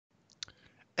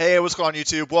Hey, what's going on,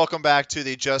 YouTube? Welcome back to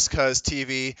the Just Cuz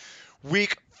TV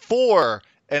Week 4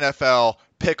 NFL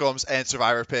Pick'ems and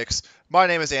Survivor Picks. My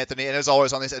name is Anthony, and as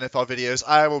always on these NFL videos,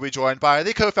 I will be joined by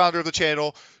the co-founder of the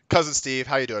channel, Cousin Steve.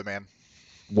 How you doing, man?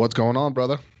 What's going on,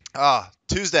 brother?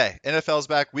 Tuesday, NFL's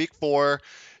back, Week 4.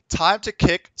 Time to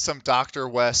kick some Dr.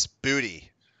 Wes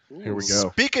booty. Here we go.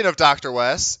 Speaking of Dr.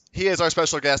 Wes, he is our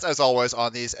special guest, as always,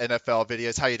 on these NFL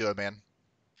videos. How you doing, man?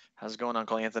 How's it going,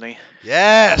 Uncle Anthony?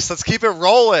 Yes, let's keep it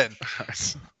rolling.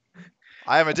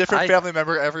 I am a different family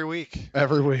member every week.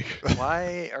 Every week.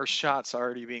 Why are shots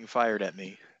already being fired at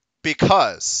me?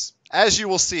 Because, as you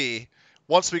will see,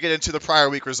 once we get into the prior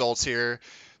week results here,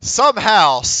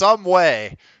 somehow, some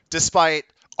way, despite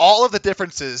all of the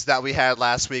differences that we had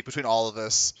last week between all of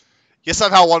us, you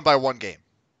somehow won by one game.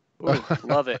 Ooh,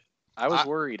 love it. I was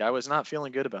worried. I was not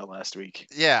feeling good about last week.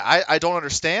 Yeah, I don't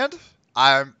understand.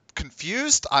 I'm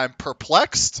confused. I'm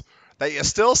perplexed that you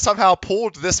still somehow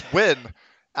pulled this win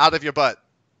out of your butt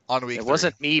on week 3. It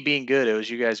wasn't me being good. It was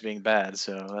you guys being bad.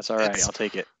 So that's all right. I'll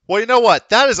take it. Well, you know what?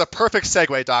 That is a perfect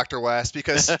segue, Dr. West,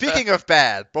 because speaking of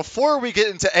bad, before we get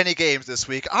into any games this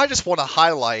week, I just want to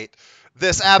highlight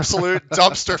this absolute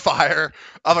dumpster fire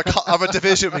of a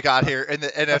division we got here in the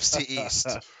NFC East.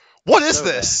 What is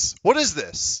this? What is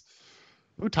this?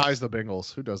 Who ties the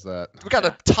Bengals? Who does that? We got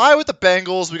a tie with the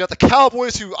Bengals. We got the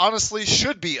Cowboys, who honestly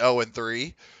should be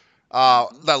 0-3.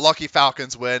 That lucky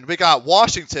Falcons win. We got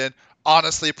Washington.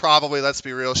 Honestly, probably, let's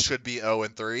be real, should be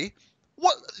 0-3.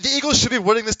 What? The Eagles should be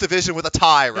winning this division with a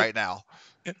tie right now.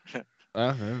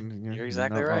 You're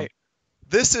exactly right.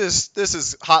 This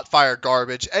is hot fire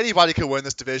garbage. Anybody can win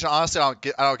this division. Honestly, I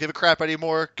don't give a crap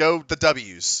anymore. Go the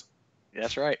W's.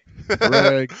 That's right.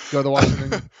 Hooray, go the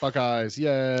Washington Buckeyes.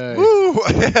 Yay. Woo!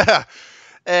 Yeah.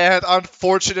 And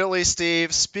unfortunately,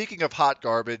 Steve, speaking of hot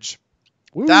garbage,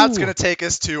 that's going to take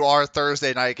us to our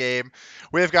Thursday night game.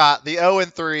 We've got the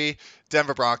 0-3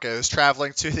 Denver Broncos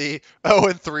traveling to the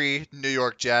 0-3 New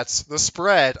York Jets. The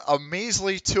spread, a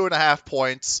measly 2.5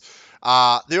 points.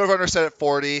 The over-under set at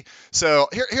 40. So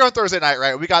here on Thursday night,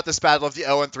 right, we got this battle of the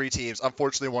 0-3 teams.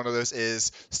 Unfortunately, one of those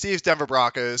is Steve's Denver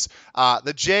Broncos.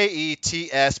 The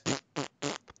Jets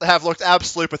have looked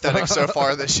absolutely pathetic so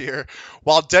far this year,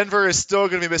 while Denver is still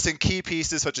going to be missing key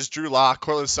pieces such as Drew Lock,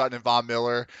 Courtland Sutton, and Von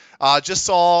Miller. Just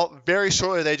saw very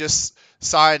shortly they just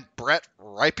signed Brett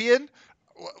Rypien.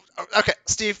 Okay,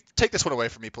 Steve, take this one away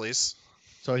from me, please.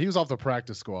 So he was off the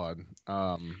practice squad.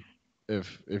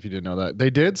 If you didn't know that, they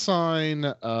did sign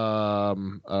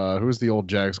who's the old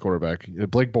Jags quarterback,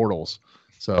 Blake Bortles.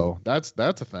 So that's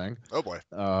a thing. Oh boy.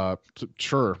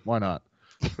 Sure, why not?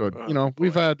 But,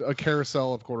 we've had a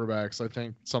carousel of quarterbacks. I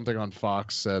think something on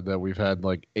Fox said that we've had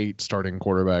like 8 starting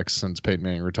quarterbacks since Peyton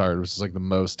Manning retired, which is like the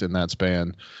most in that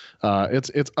span.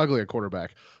 It's ugly at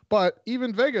quarterback. But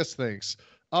even Vegas thinks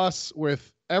us,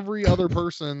 with every other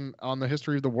person on the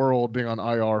history of the world being on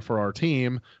IR for our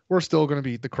team, we're still going to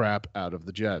beat the crap out of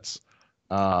the Jets.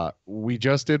 We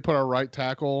just did put our right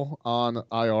tackle on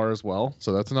IR as well,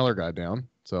 so that's another guy down.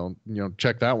 So,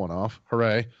 check that one off.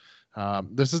 Hooray.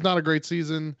 This is not a great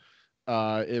season.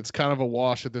 It's kind of a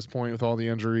wash at this point with all the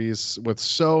injuries, with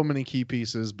so many key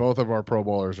pieces. Both of our Pro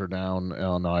Bowlers are down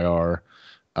on IR.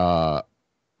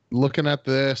 Looking at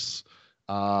this,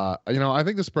 I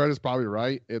think the spread is probably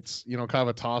right. It's, kind of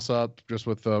a toss-up just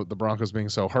with the Broncos being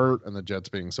so hurt and the Jets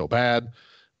being so bad.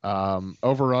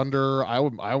 Over under, I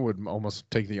would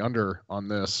almost take the under on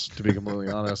this, to be completely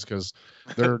honest, because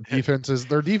their defenses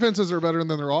are better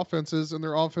than their offenses, and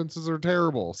their offenses are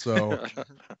terrible. So,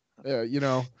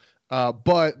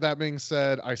 but that being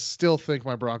said, I still think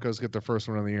my Broncos get their first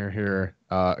win of the year here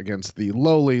against the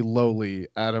lowly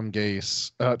Adam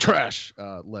Gase trash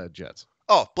led Jets.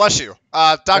 Oh, bless you.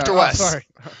 Dr. West. Sorry.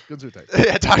 Good to take.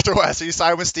 Yeah, Dr. West. Are you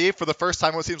signed with Steve for the first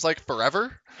time in what seems like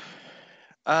forever?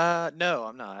 No,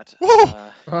 I'm not.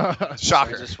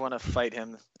 Shocker. I just want to fight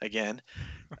him again.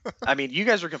 I mean, you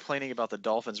guys were complaining about the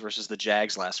Dolphins versus the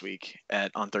Jags last week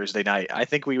on Thursday night. I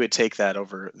think we would take that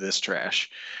over this trash.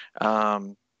 I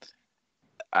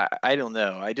don't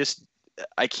know.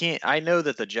 I can't. I know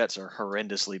that the Jets are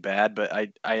horrendously bad, but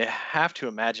I have to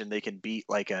imagine they can beat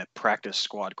like a practice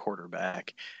squad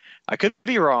quarterback. I could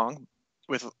be wrong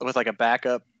with like a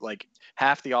backup, like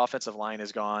half the offensive line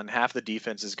is gone, half the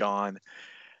defense is gone.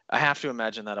 I have to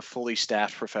imagine that a fully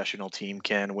staffed professional team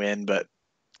can win, but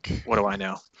what do I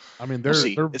know? I mean, We'll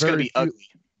see. It's going to be ugly.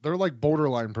 They're like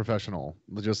borderline professional,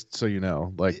 just so you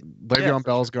know. Like Le'Veon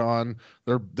Bell's gone.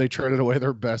 They traded away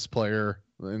their best player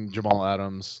in Jamal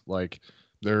Adams. Like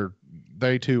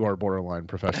They too are borderline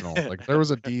professional. Like there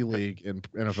was a D league in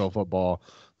NFL football.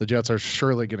 The Jets are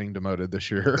surely getting demoted this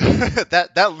year.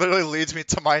 that literally leads me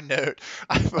to my note.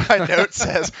 My note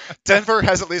says Denver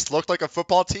has at least looked like a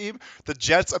football team. The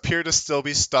Jets appear to still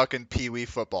be stuck in Pee Wee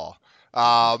football.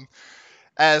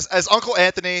 As Uncle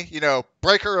Anthony,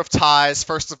 breaker of ties,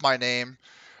 first of my name,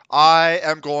 I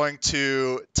am going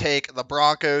to take the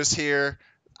Broncos here.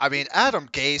 I mean, Adam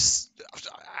Gase,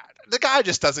 the guy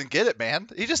just doesn't get it, man.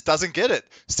 He just doesn't get it.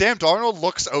 Sam Darnold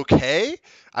looks okay.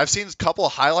 I've seen a couple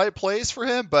of highlight plays for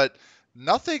him, but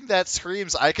nothing that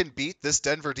screams I can beat this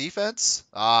Denver defense.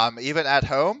 Even at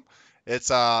home, it's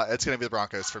going to be the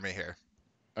Broncos for me here.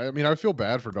 I mean, I feel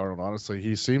bad for Darnold, honestly.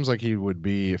 He seems like he would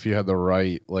be, if he had the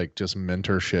right, just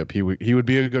mentorship, he would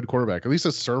be a good quarterback, at least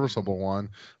a serviceable one,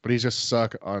 but he's just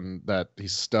stuck on that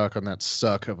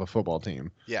suck of a football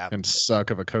team. Yeah. And suck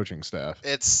of a coaching staff.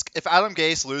 If Adam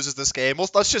Gase loses this game,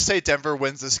 let's just say Denver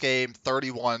wins this game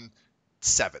 31-7.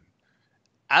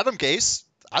 Adam Gase,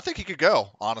 I think he could go,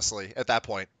 honestly, at that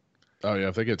point. Oh yeah,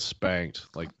 if they get spanked,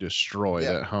 destroyed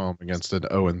at home against an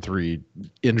 0-3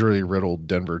 injury-riddled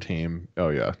Denver team, oh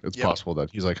yeah, it's possible that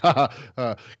he's like, get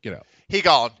out. He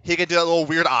gone. He can do that little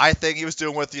weird eye thing he was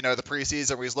doing with the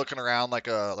preseason where he's looking around like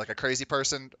a crazy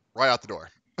person, right out the door.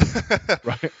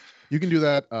 Right. You can do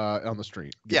that on the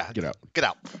street. Get out. Get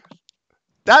out.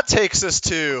 That takes us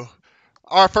to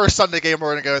our first Sunday game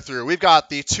we're going to go through. We've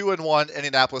got the 2-1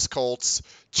 Indianapolis Colts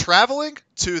traveling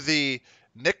to the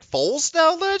Nick Foles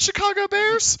now led Chicago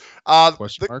Bears.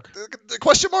 Question mark? The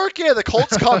question mark, yeah. The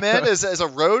Colts come in as a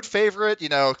road favorite.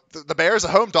 The Bears a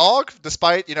home dog,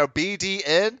 despite,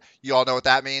 BDN. You all know what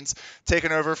that means.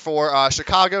 Taking over for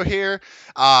Chicago here.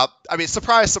 I mean,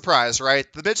 surprise, surprise, right?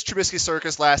 The Mitch Trubisky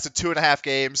circus lasted 2.5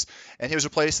 games, and he was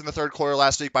replaced in the third quarter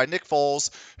last week by Nick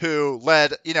Foles, who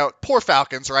led, poor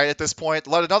Falcons, right, at this point,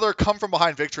 led another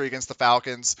come-from-behind victory against the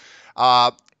Falcons.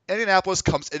 Indianapolis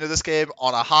comes into this game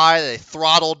on a high. They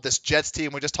throttled this Jets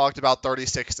team we just talked about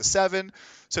 36-7.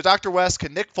 So, Dr. West,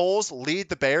 can Nick Foles lead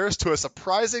the Bears to a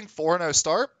surprising 4-0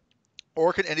 start,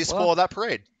 or can Indy spoil that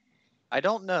parade? I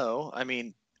don't know. I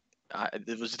mean,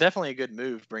 it was definitely a good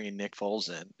move bringing Nick Foles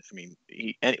in. I mean,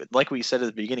 like we said at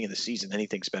the beginning of the season,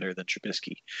 anything's better than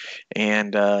Trubisky.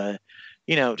 And,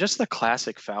 just the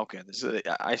classic Falcons.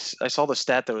 I saw the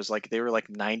stat that was they were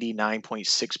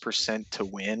 99.6% to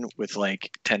win with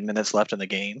 10 minutes left in the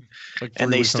game,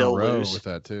 and they still lose with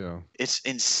that too. It's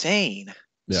insane.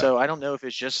 Yeah. So I don't know if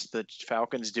it's just the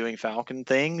Falcons doing Falcon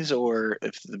things or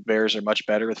if the Bears are much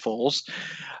better with Foles.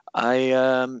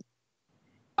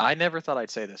 I never thought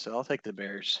I'd say this, so I'll take the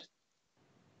Bears.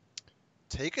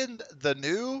 Taking the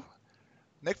new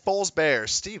Nick Foles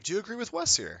Bears. Steve, do you agree with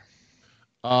Wes here?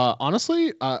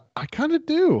 Honestly, I kind of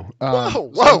do.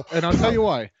 Whoa! And I'll tell you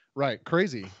why. Right,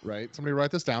 crazy, right? Somebody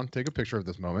write this down. Take a picture of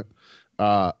this moment.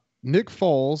 Nick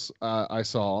Foles, I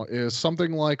saw, is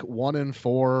something like 1-4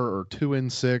 or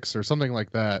 2-6 or something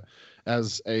like that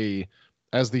as the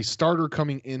starter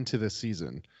coming into the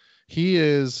season. He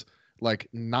is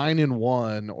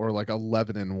 9-1 or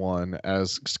 11-1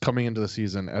 as coming into the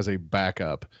season as a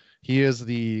backup. He is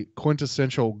the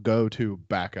quintessential go-to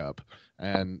backup.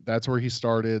 And that's where he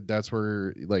started. That's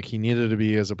where he needed to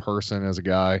be as a person, as a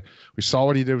guy. We saw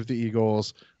what he did with the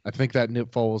Eagles. I think that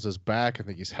Nick Foles is back. I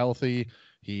think he's healthy.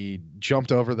 He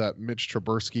jumped over that Mitch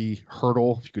Trubisky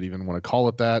hurdle, if you could even want to call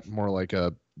it that, more like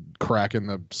a crack in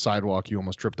the sidewalk you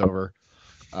almost tripped over.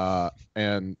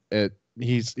 And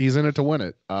he's in it to win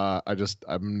it.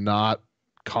 I'm not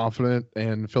confident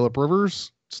in Phillip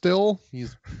Rivers still.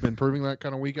 He's been proving that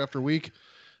kind of week after week.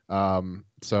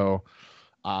 So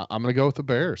I'm going to go with the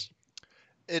Bears.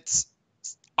 I'm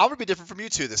going to be different from you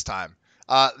two this time.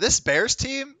 This Bears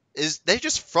team they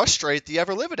just frustrate the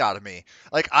ever living out of me.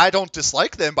 I don't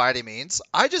dislike them by any means.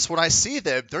 When I see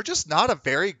them, they're just not a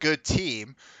very good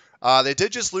team. They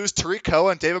did just lose Tariq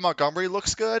Cohen. David Montgomery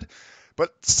looks good.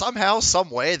 But somehow, some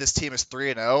way, this team is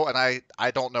 3-0, and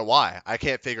I don't know why. I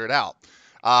can't figure it out.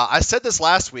 I said this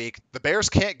last week. The Bears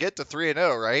can't get to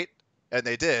 3-0, right? And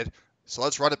they did. So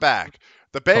let's run it back.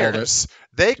 The Bears,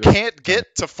 they can't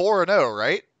get to 4-0,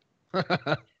 right?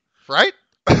 Right?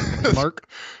 Mark?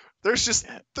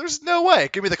 There's no way.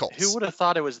 Give me the Colts. Who would have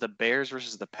thought it was the Bears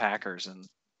versus the Packers and,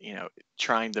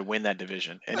 trying to win that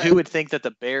division? And who would think that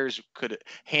the Bears could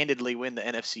handedly win the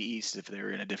NFC East if they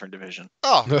were in a different division?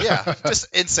 Oh, yeah.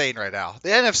 Just insane right now. The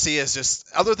NFC is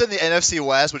just, other than the NFC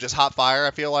West, which is hot fire,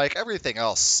 I feel like everything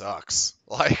else sucks.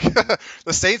 The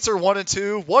Saints are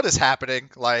 1-2. What is happening?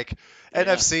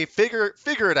 NFC,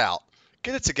 figure it out.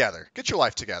 Get it together. Get your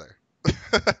life together.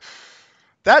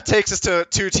 That takes us to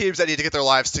two teams that need to get their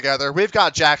lives together. We've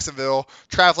got Jacksonville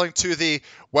traveling to the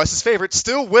Wes's favorite,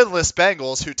 still winless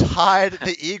Bengals, who tied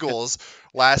the Eagles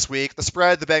last week. The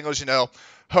spread, the Bengals,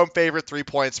 home favorite, 3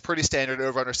 points, pretty standard,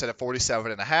 over-under set at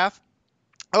 47.5.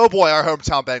 Oh boy, our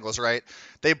hometown Bengals, right?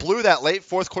 They blew that late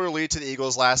fourth quarter lead to the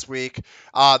Eagles last week.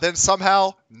 Then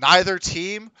somehow neither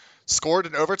team scored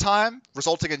in overtime,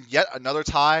 resulting in yet another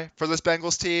tie for this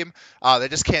Bengals team. They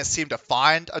just can't seem to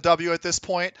find a W at this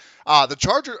point.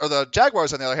 The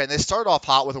Jaguars, on the other hand, they started off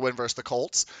hot with a win versus the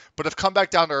Colts, but have come back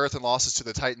down to earth in losses to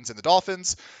the Titans and the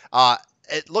Dolphins.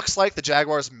 It looks like the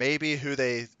Jaguars may be who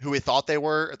we thought they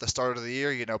were at the start of the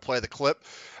year. Play the clip.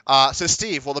 So,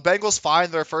 Steve, will the Bengals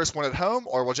find their first win at home,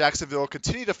 or will Jacksonville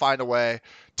continue to find a way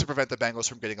to prevent the Bengals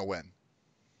from getting a win?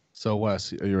 So,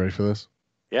 Wes, are you ready for this?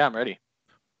 Yeah, I'm ready.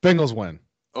 Bengals win.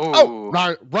 Oh,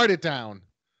 write it down.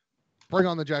 Bring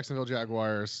on the Jacksonville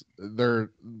Jaguars. The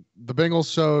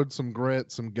Bengals showed some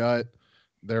grit, some gut.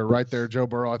 They're right there. Joe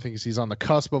Burrow, I think he's on the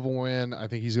cusp of a win. I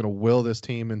think he's going to will this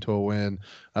team into a win.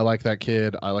 I like that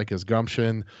kid. I like his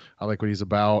gumption. I like what he's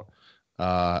about.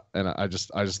 And I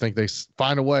just think they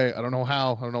find a way. I don't know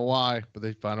how. I don't know why, but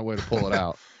they find a way to pull it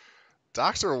out.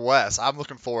 Dr. Wes, I'm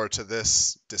looking forward to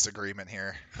this disagreement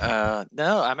here.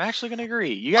 No, I'm actually going to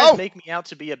agree. You guys make me out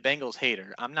to be a Bengals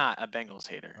hater. I'm not a Bengals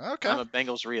hater. Okay. I'm a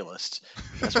Bengals realist.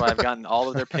 That's why I've gotten all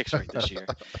of their picks right this year.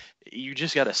 You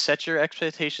just got to set your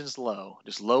expectations low.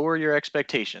 Just lower your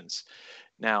expectations.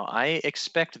 Now, I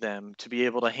expect them to be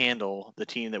able to handle the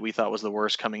team that we thought was the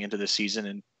worst coming into this season.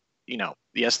 And,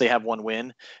 yes, they have one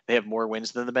win. They have more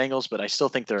wins than the Bengals, but I still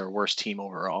think they're a worse team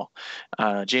overall.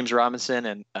 James Robinson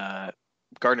and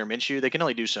Gardner Minshew, they can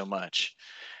only do so much.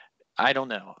 I don't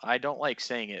know. I don't like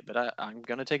saying it, but I'm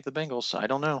going to take the Bengals. I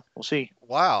don't know. We'll see.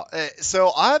 Wow.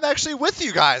 So I'm actually with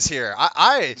you guys here.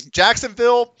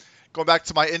 Jacksonville, going back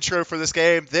to my intro for this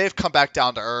game, they've come back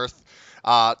down to earth.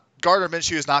 Gardner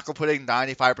Minshew is not completing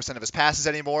 95% of his passes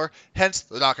anymore. Hence,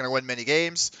 they're not going to win many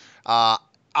games.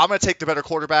 I'm going to take the better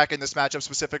quarterback in this matchup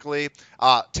specifically.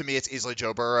 To me, it's easily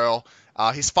Joe Burrow.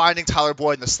 He's finding Tyler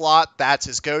Boyd in the slot. That's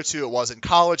his go-to. It was in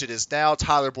college. It is now.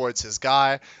 Tyler Boyd's his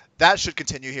guy. That should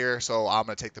continue here, so I'm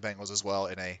going to take the Bengals as well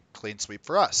in a clean sweep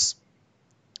for us.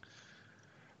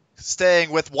 Staying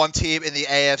with one team in the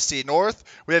AFC North,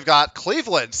 we have got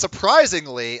Cleveland.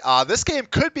 Surprisingly, this game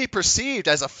could be perceived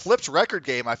as a flipped record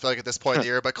game, I feel like, at this point in the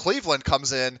year, but Cleveland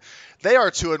comes in. They are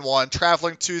 2-1,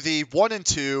 traveling to the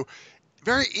 1-2,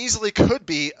 very easily could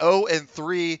be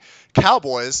 0-3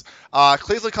 Cowboys.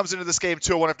 Cleveland comes into this game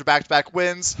 2-1 after back-to-back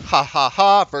wins.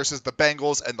 Versus the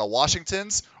Bengals and the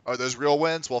Washingtons. Are those real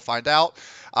wins? We'll find out.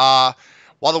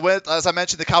 While the win, as I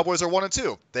mentioned, the Cowboys are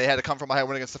 1-2. They had to come from behind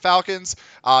win against the Falcons.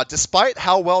 Despite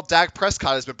how well Dak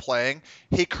Prescott has been playing,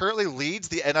 he currently leads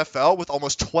the NFL with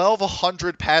almost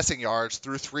 1,200 passing yards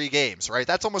through 3 games, right?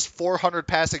 That's almost 400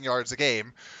 passing yards a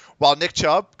game. While Nick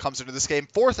Chubb comes into this game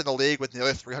 4th in the league with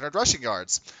nearly 300 rushing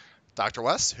yards. Dr.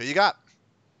 West, who you got?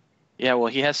 Yeah,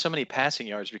 well, he has so many passing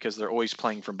yards because they're always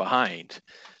playing from behind.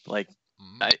 Like,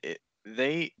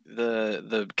 the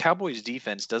Cowboys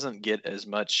defense doesn't get as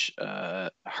much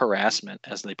harassment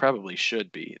as they probably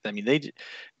should be. I mean,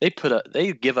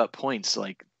 they give up points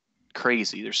like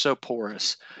crazy. They're so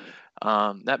porous.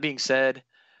 That being said,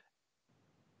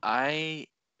 I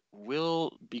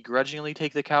will begrudgingly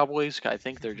take the Cowboys. I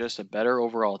think they're just a better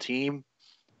overall team.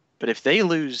 But if they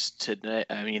lose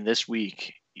this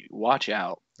week, watch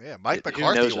out. Yeah, Mike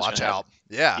McCarthy, watch out.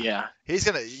 Yeah.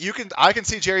 I can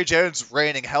see Jerry Jones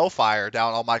raining hellfire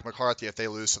down on Mike McCarthy if they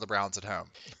lose to the Browns at home.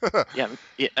 Yeah,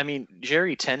 I mean,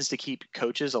 Jerry tends to keep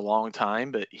coaches a long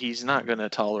time, but he's not going to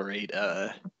tolerate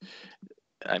a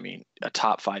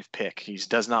top 5 pick. He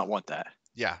does not want that.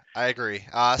 Yeah, I agree.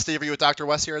 Steve, are you with Dr.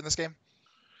 West here in this game?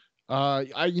 I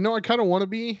kind of want to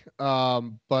be,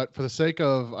 but for the sake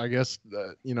of, I guess,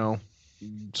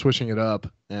 switching it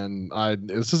up, and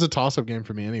this is a toss-up game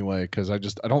for me anyway, because I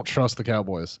don't trust the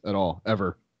Cowboys at all,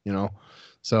 ever,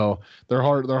 so they're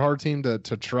hard team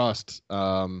to trust,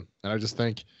 and I just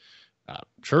think,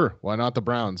 sure, why not the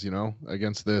Browns,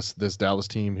 against this Dallas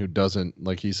team who doesn't,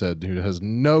 like he said, who has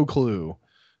no clue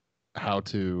how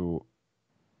to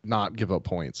not give up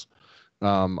points.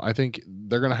 I think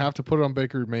they're going to have to put it on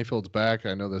Baker Mayfield's back.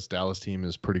 I know this Dallas team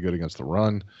is pretty good against the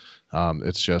run.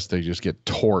 It's just they just get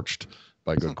torched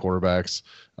by good quarterbacks.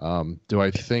 Do I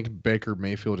think Baker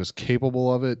Mayfield is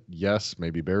capable of it? Yes,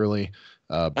 maybe barely.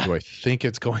 Do I think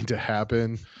it's going to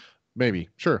happen? Maybe.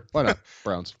 Sure. Why not?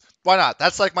 Browns. Why not?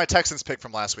 That's like my Texans pick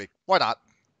from last week. Why not?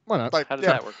 Why not? How did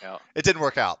that work out? It didn't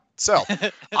work out. So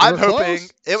I'm were hoping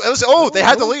close. it was. Oh, They they were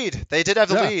had the close. lead. They did have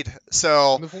the Yeah. lead.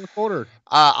 So In the fourth quarter.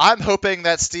 I'm hoping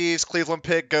that Steve's Cleveland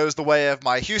pick goes the way of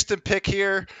my Houston pick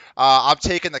here. I'm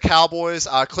taking the Cowboys.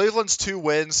 Cleveland's 2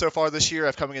 wins so far this year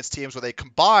have come against teams with a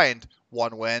combined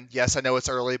 1 win. Yes, I know it's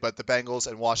early, but the Bengals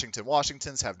and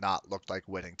Washingtons have not looked like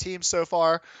winning teams so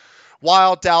far.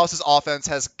 While Dallas's offense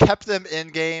has kept them in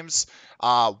games,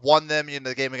 won them in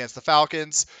the game against the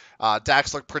Falcons.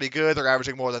 Dax looked pretty good. They're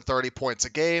averaging more than 30 points a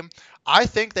game. I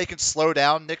think they can slow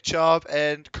down Nick Chubb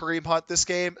and Kareem Hunt this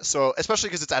game. So, especially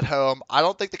because it's at home, I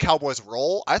don't think the Cowboys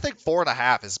roll. I think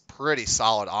 4.5 is pretty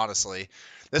solid, honestly.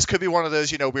 This could be one of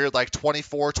those, weird like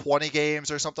 24-20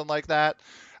 games or something like that.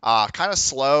 Kind of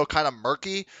slow, kind of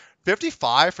murky.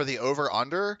 55 for the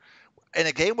over/under. In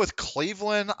a game with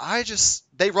Cleveland,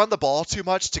 they run the ball too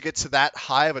much to get to that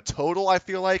high of a total, I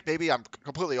feel like. Maybe I'm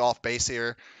completely off base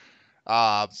here.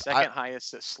 Second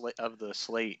highest of the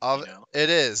slate. It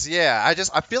is, yeah.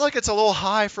 I feel like it's a little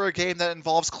high for a game that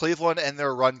involves Cleveland and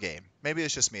their run game. Maybe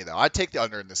it's just me, though. I'd take the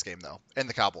under in this game, though, and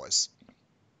the Cowboys.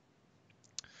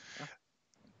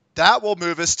 That will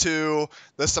move us to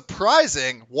the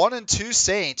surprising 1-2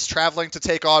 Saints traveling to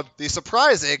take on the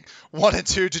surprising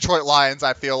 1-2 Detroit Lions,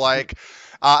 I feel like.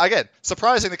 Again,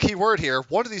 surprising, the key word here.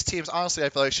 One of these teams, honestly, I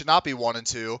feel like should not be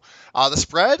 1-2. The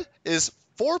spread is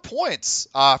 4 points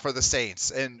for the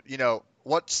Saints. And,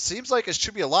 what seems like it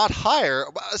should be a lot higher.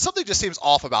 Something just seems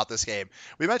off about this game.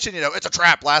 We mentioned, it's a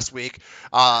trap last week.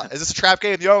 Is this a trap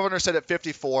game? The over-under set at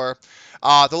 54.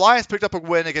 The Lions picked up a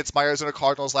win against my Arizona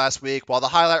Cardinals last week, while the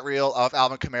highlight reel of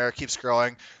Alvin Kamara keeps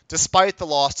growing, despite the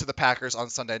loss to the Packers on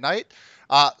Sunday night.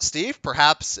 Steve,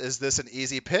 perhaps is this an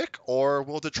easy pick, or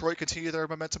will Detroit continue their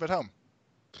momentum at home?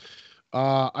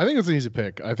 I think it's an easy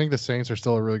pick. I think the Saints are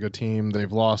still a really good team.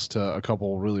 They've lost to a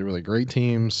couple really, really great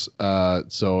teams.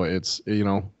 So it's,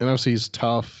 NFC's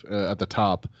tough at the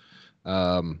top.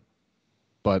 And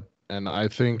I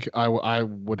think I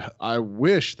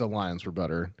wish the Lions were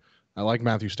better. I like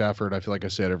Matthew Stafford. I feel like I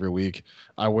say it every week.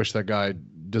 I wish that guy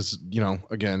does,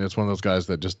 again, it's one of those guys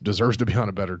that just deserves to be on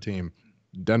a better team.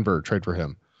 Denver, trade for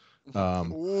him.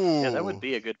 Yeah, that would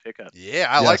be a good pickup. Yeah,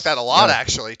 I like that a lot,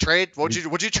 actually.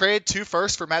 Would you trade 2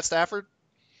 firsts for Matt Stafford?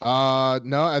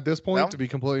 No, at this point, No? to be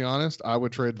completely honest, I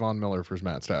would trade Von Miller for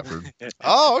Matt Stafford.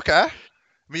 Oh, okay. I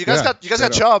mean, you guys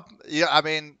got Chubb. Yeah, I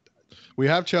mean, we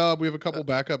have Chubb. We have a couple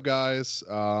backup guys.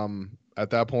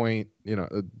 At that point,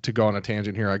 to go on a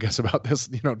tangent here, I guess, about this,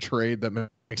 trade that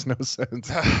makes no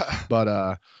sense.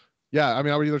 But yeah, I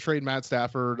mean, I would either trade Matt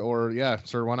Stafford or,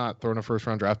 sir, why not throw in a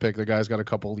first-round draft pick? The guy's got a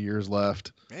couple years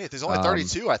left. Hey, he's only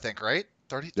 32, I think, right?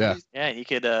 33. Yeah. Yeah, he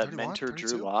could 31, mentor 32?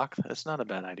 Drew Lock. That's not a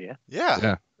bad idea.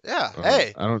 Yeah.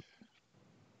 Hey.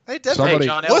 Hey, Denver. Somebody, hey,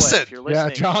 John Elway, listen. if you're listening.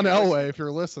 Yeah, John Elway, if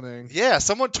you're listening. Yeah,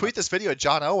 someone tweet this video at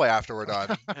John Elway after we're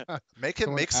done. Make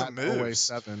him make some moves.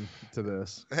 7 to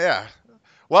this. Yeah.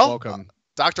 Well, Welcome.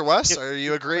 Dr. West, are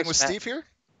you agreeing with Steve here?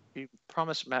 You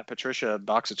promised Matt Patricia a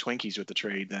box of Twinkies with the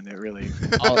trade, then it really.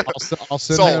 I'll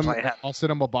send Sold. him. I'll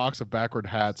send him a box of backward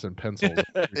hats and pencils.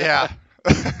 Yeah.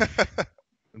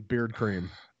 And beard cream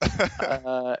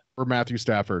Uh, for Matthew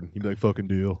Stafford. He'd be like, "Fucking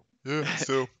deal." Yeah,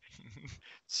 so.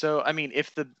 So I mean,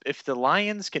 if the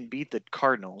Lions can beat the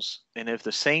Cardinals, and if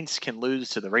the Saints can lose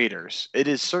to the Raiders, it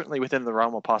is certainly within the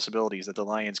realm of possibilities that the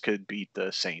Lions could beat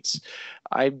the Saints.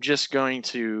 I'm just going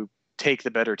to take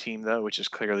the better team, though, which is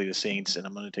clearly the Saints, and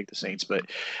I'm going to take the Saints. But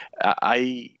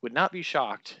I would not be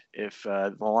shocked if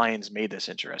the Lions made this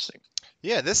interesting.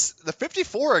 Yeah, the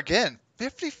 54 again.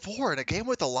 54 in a game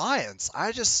with the Lions.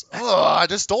 I just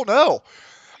don't know.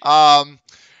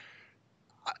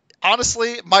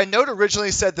 Honestly, my note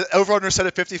originally said that over-under set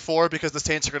at 54 because the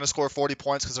Saints are going to score 40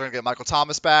 points because they're going to get Michael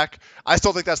Thomas back. I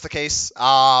still think that's the case.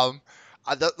 The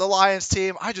Lions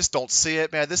team, I just don't see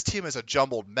it, man. This team is a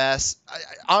jumbled mess.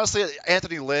 Honestly,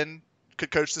 Anthony Lynn could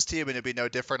coach this team and it'd be no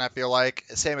different, I feel like.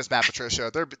 Same as Matt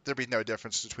Patricia. There'd be no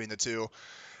difference between the two.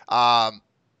 4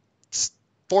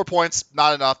 points,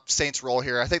 not enough. Saints roll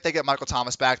here. I think they get Michael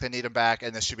Thomas back. They need him back,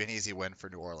 and this should be an easy win for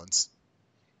New Orleans.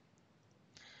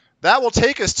 That will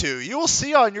take us to, you will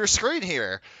see on your screen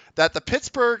here, that the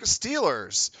Pittsburgh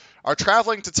Steelers are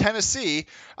traveling to Tennessee.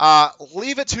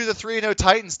 Leave it to the 3-0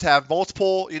 Titans to have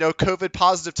multiple, COVID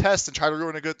positive tests and try to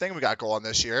ruin a good thing we got going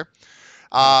this year.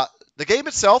 The game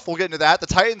itself, we'll get into that. The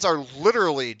Titans are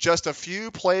literally just a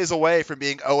few plays away from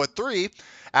being 0-3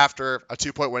 after a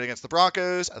 2-point win against the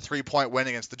Broncos, a 3-point win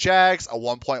against the Jags, a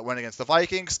 1-point win against the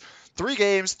Vikings. 3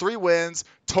 games, 3 wins,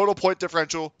 total point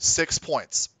differential, 6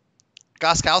 points.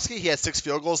 Gostkowski, he had 6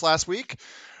 field goals last week.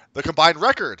 The combined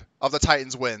record of the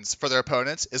Titans' wins for their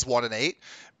opponents is 1-8.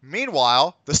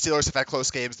 Meanwhile, the Steelers have had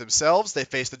close games themselves. They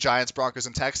face the Giants, Broncos,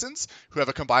 and Texans, who have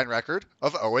a combined record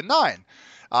of 0-9.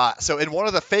 So in one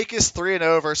of the fakest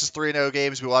 3-0 versus 3-0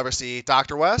 games we will ever see,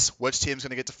 Dr. West, which team's going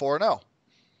to get to 4-0?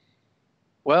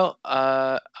 Well,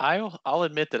 I'll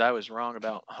admit that I was wrong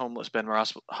about homeless Ben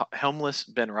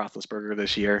Roethlisberger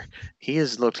this year. He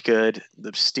has looked good.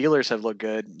 The Steelers have looked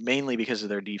good, mainly because of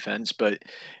their defense. But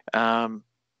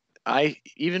I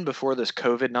even before this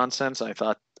COVID nonsense, I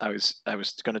thought I was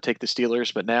going to take the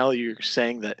Steelers. But now you're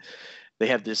saying that they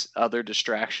have this other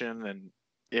distraction, and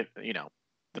if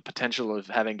the potential of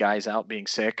having guys out being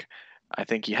sick. I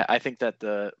think that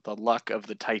the luck of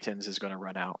the Titans is going to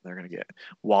run out. They're going to get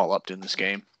walloped in this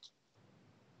game.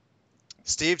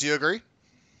 Steve, do you agree?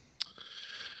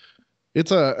 Have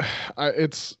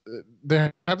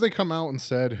they come out and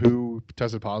said who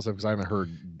tested positive? Because I haven't heard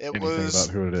anything about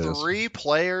who it is. 3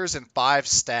 players and 5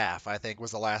 staff, I think,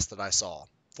 was the last that I saw.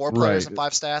 4 players and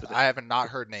 5 staff. I have not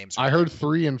heard names. I heard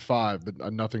 3 and 5,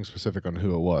 but nothing specific on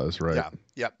who it was. Right? Yeah.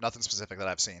 Yep. Nothing specific that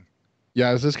I've seen.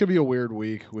 Yeah, this could be a weird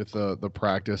week with the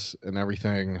practice and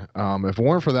everything. If it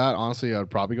weren't for that, honestly, I'd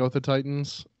probably go with the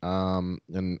Titans.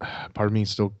 And part of me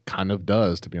still kind of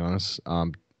does, to be honest.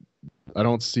 I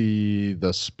don't see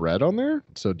the spread on there.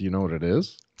 So do you know what it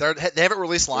is? They haven't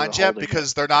released lines yet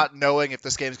because they're not knowing if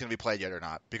this game is going to be played yet or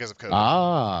not because of COVID.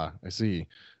 Ah, I see.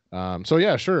 So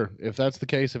yeah, sure. If that's the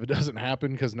case, if it doesn't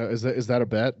happen, because is that a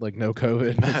bet? Like no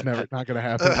COVID, it's not going to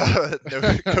happen. No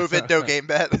COVID, no game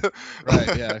bet.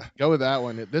 Right. Yeah. Go with that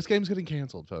one. This game's getting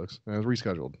canceled, folks. It's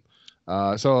rescheduled.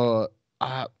 I think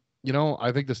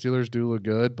the Steelers do look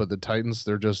good, but the Titans,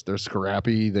 they're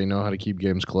scrappy. They know how to keep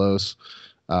games close.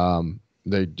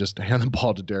 They just hand the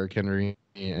ball to Derrick Henry,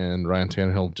 and Ryan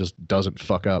Tannehill just doesn't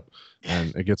fuck up,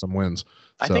 and it gets them wins.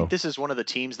 I think this is one of the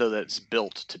teams, though, that's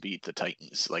built to beat the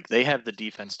Titans. Like, they have the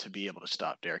defense to be able to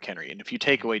stop Derrick Henry. And if you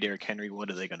take away Derrick Henry, what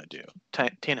are they going to do?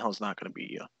 Tannehill's not going to beat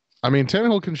you. I mean,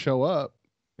 Tannehill can show up.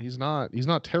 He's not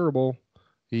terrible.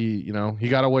 He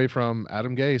got away from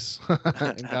Adam Gase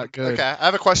and got good. Okay, I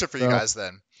have a question for you guys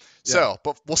then. Yeah. So,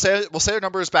 but we'll say our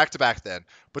numbers back to back then.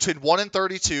 Between 1 and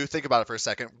 32, think about it for a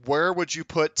second. Where would you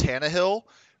put Tannehill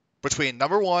between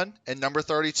number 1 and number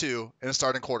 32 in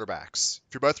starting quarterbacks?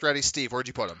 If you're both ready, Steve, where'd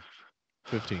you put him?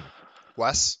 15.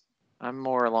 Wes? I'm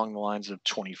more along the lines of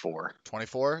 24.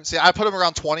 24? See, I put him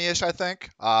around 20-ish, I think.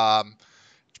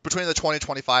 Between the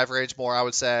 20-25 range more, I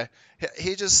would say.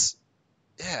 He just,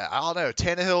 I don't know.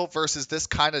 Tannehill versus this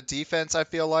kind of defense, I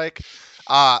feel like.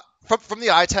 From the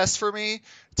eye test for me,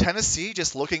 Tennessee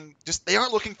they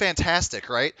aren't looking fantastic,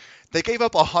 right? They gave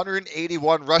up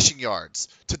 181 rushing yards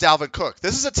to Dalvin Cook.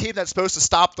 This is a team that's supposed to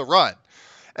stop the run.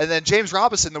 And then James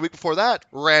Robinson, the week before that,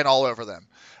 ran all over them.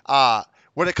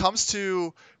 When it comes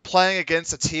to playing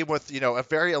against a team with, a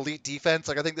very elite defense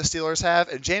like I think the Steelers have,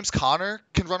 and James Conner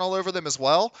can run all over them as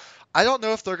well, I don't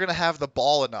know if they're going to have the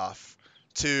ball enough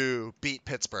to beat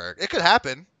Pittsburgh. It could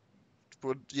happen.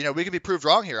 We could be proved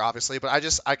wrong here, obviously, but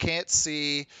I can't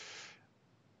see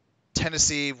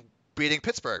Tennessee beating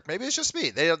Pittsburgh. Maybe it's just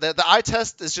me. The eye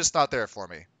test is just not there for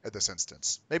me at this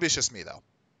instance. Maybe it's just me, though.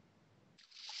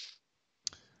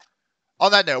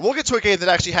 On that note, we'll get to a game that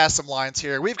actually has some lines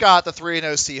here. We've got the 3-0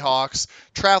 Seahawks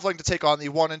traveling to take on the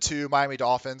 1-2 Miami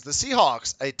Dolphins. The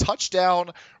Seahawks, a touchdown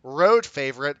road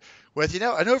favorite with,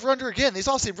 an over-under again. These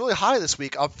all seem really high this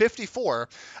week of 54.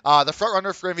 The front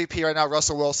runner for MVP right now,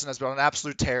 Russell Wilson, has been on an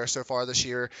absolute tear so far this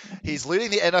year. He's leading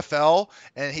the NFL,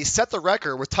 and he set the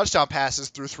record with touchdown passes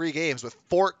through 3 games with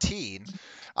 14.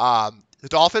 The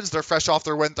Dolphins, they're fresh off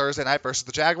their win Thursday night versus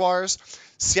the Jaguars.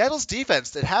 Seattle's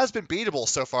defense, it has been beatable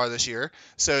so far this year.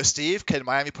 So, Steve, can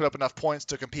Miami put up enough points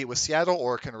to compete with Seattle,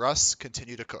 or can Russ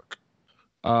continue to cook?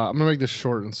 I'm going to make this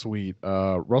short and sweet.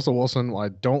 Russell Wilson, while I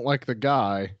don't like the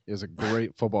guy, is a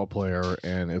great football player,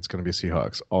 and it's going to be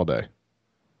Seahawks all day.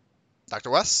 Dr.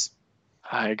 Wes?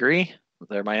 I agree.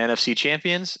 They're my NFC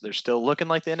champions. They're still looking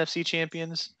like the NFC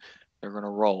champions. They're going to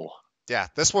roll. Yeah,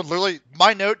 this one literally,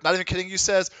 my note, not even kidding you,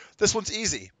 says this one's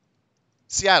easy.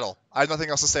 Seattle. I have nothing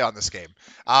else to say on this game.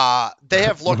 They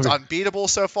have looked unbeatable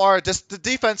so far. The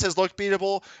defense has looked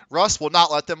beatable. Russ will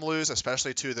not let them lose,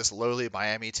 especially to this lowly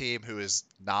Miami team who is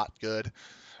not good.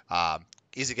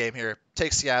 Easy game here.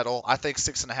 Take Seattle. I think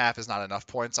 6.5 is not enough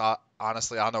points.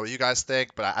 Honestly, I don't know what you guys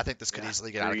think, but I think this could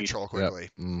easily get out of control quickly.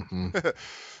 Yep. Mm-hmm.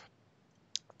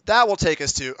 That will take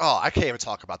us to, I can't even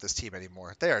talk about this team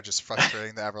anymore. They are just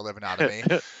frustrating the ever living out of me.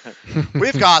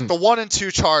 We've got the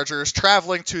 1-2 Chargers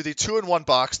traveling to the 2-1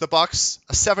 Bucks. The Bucks,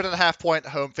 a 7.5 point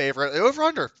home favorite. Over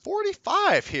under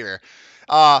 45 here.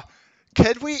 Can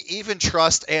we even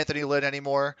trust Anthony Lynn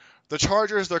anymore? The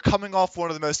Chargers, they're coming off one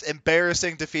of the most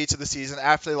embarrassing defeats of the season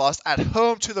after they lost at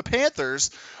home to the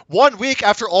Panthers 1 week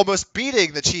after almost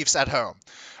beating the Chiefs at home.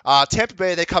 Tampa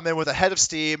Bay, they come in with a head of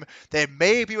steam. They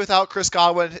may be without Chris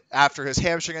Godwin after his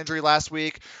hamstring injury last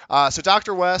week. So,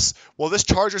 Dr. West, will this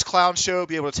Chargers clown show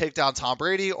be able to take down Tom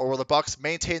Brady, or will the Bucs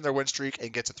maintain their win streak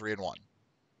and get to 3-1?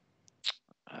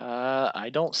 I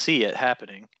don't see it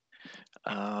happening.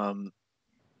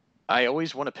 I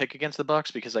always want to pick against the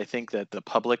Bucs because I think that the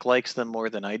public likes them more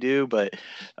than I do, but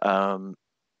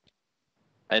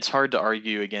it's hard to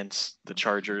argue against the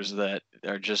Chargers that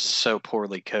are just so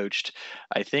poorly coached.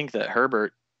 I think that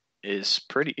Herbert is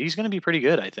he's going to be pretty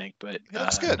good, I think, but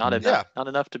looks good. Not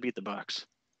enough to beat the Bucs.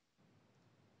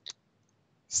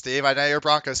 Steve, I know you're a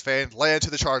Broncos fan. Lay into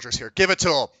the Chargers here. Give it to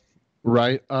them.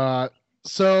 Right.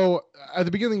 So at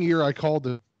the beginning of the year, I called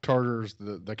the Chargers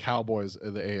the Cowboys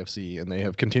of the AFC, and they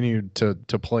have continued to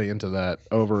play into that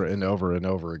over and over and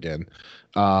over again.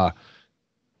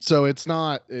 So it's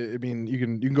not. I mean, you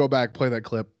can go back, play that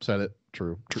clip, said it.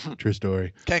 True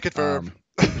story. Can't confirm.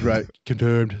 Right,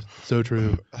 confirmed. So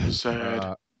true.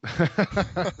 Sad.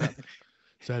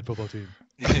 Sad football team.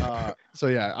 So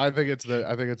yeah, I think it's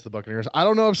the Buccaneers. I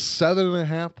don't know if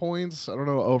 7.5 points. I don't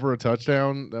know, over a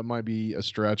touchdown. That might be a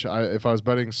stretch. If I was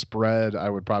betting spread, I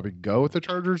would probably go with the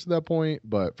Chargers at that point.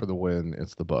 But for the win,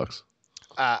 it's the Bucs.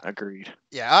 Agreed.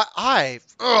 Yeah, I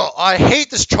hate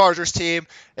this Chargers team,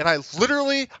 and I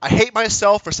hate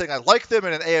myself for saying I like them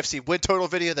in an AFC win total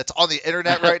video that's on the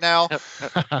internet right now.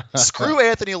 Screw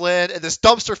Anthony Lynn and this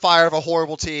dumpster fire of a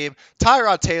horrible team.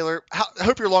 Tyrod Taylor, I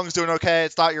hope your lungs doing okay.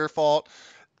 It's not your fault.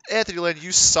 Anthony Lynn,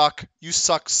 you suck. You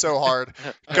suck so hard.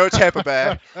 Go Tampa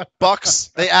Bay.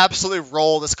 Bucs, they absolutely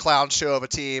roll this clown show of a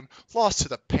team. Lost to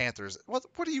the Panthers. What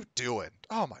are you doing?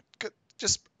 Oh my god.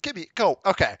 Just go.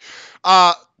 Okay.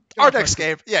 Our next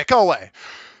game. Yeah, go away.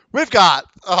 We've got,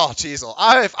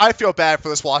 I feel bad for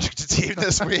this Washington team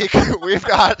this week. We've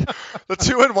got the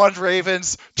 2-1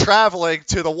 Ravens traveling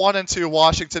to the 1-2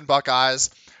 Washington Buckeyes.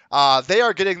 They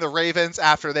are getting the Ravens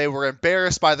after they were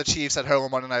embarrassed by the Chiefs at home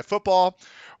on Monday Night Football.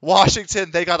 Washington,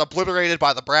 they got obliterated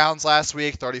by the Browns last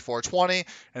week, 34-20.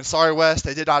 And sorry, Wes,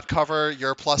 they did not cover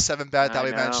your +7 bet that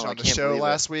we mentioned on the show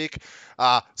last week.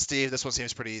 Steve, this one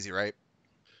seems pretty easy, right?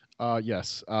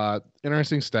 Yes.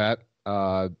 Interesting stat.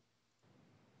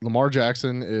 Lamar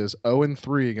Jackson is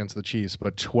 0-3 against the Chiefs,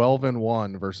 but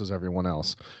 12-1 versus everyone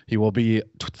else. He will be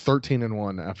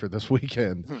 13-1 after this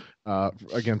weekend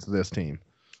against this team.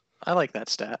 I like that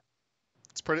stat.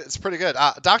 It's pretty good.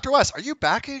 Dr. West, are you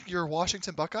backing your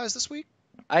Washington Buckeyes this week?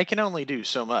 I can only do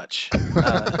so much.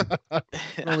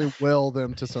 Only will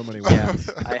them to so many ways.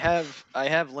 Yeah, I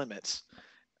have limits.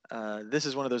 This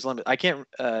is one of those limits. I can't.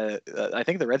 I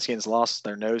think the Redskins lost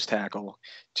their nose tackle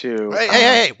to.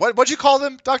 Hey! What'd you call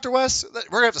them, Dr. West? We're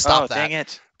gonna have to stop that. Dang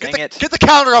it! Get the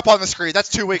counter up on the screen. That's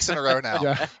 2 weeks in a row now.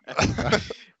 Yeah.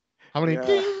 How many?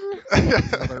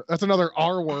 That's another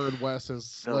R word. Wes has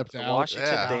slipped out.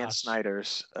 Washington Dan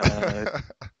Snyder's. I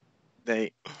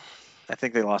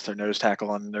think they lost their nose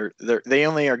tackle, and they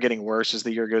only are getting worse as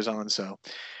the year goes on. So,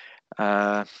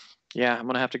 I'm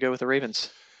gonna have to go with the Ravens.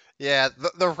 Yeah,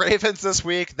 the Ravens this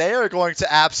week, they are going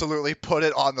to absolutely put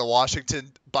it on the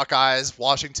Washington Buckeyes,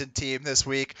 Washington team this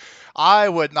week. I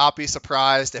would not be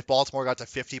surprised if Baltimore got to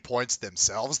 50 points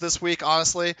themselves this week,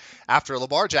 honestly. After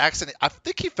Lamar Jackson, I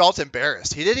think he felt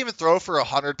embarrassed. He didn't even throw for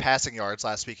 100 passing yards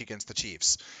last week against the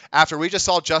Chiefs. After we just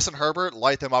saw Justin Herbert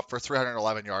light them up for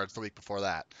 311 yards the week before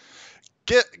that.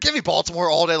 Give me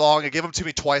Baltimore all day long and give them to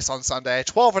me twice on Sunday.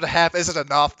 12.5 isn't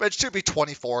enough. It should be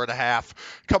 24.5.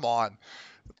 Come on.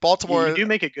 Baltimore. You do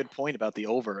make a good point about the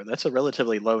over. That's a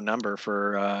relatively low number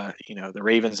for the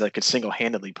Ravens that could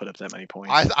single-handedly put up that many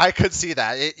points. I could see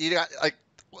that. You got like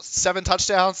 7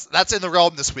 touchdowns. That's in the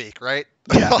realm this week, right?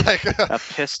 Yeah. A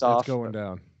pissed off going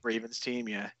down Ravens team.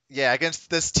 Yeah. Yeah, against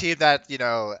this team that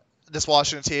this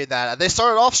Washington team that they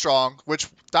started off strong, which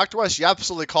Dr. West, you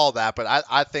absolutely called that, but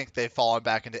I think they've fallen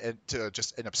back into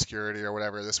just an obscurity or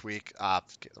whatever this week. The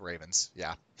Ravens,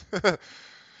 yeah.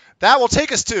 That will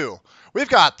take us to, we've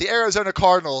got the Arizona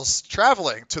Cardinals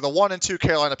traveling to the 1-2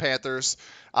 Carolina Panthers.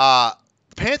 The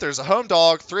Panthers, a home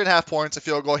dog, 3.5 points, a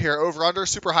field goal here, over under,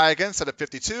 super high again, set at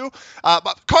 52.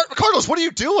 But Cardinals, what are you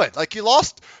doing? Like, you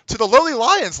lost to the lowly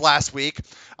Lions last week.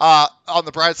 On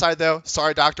the bright side, though,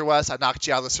 sorry, Dr. West, I knocked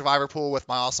you out of the survivor pool with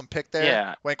my awesome pick there.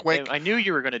 Yeah. Wink, wink. I knew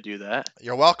you were going to do that.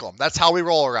 You're welcome. That's how we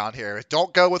roll around here.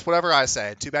 Don't go with whatever I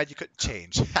say. Too bad you couldn't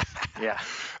change. Yeah.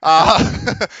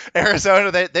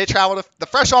 Arizona, they travel to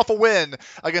fresh off a win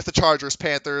against the Chargers,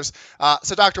 Panthers.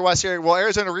 So, Dr. West here, will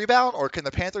Arizona rebound, or can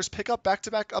the Panthers pick up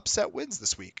back-to-back upset wins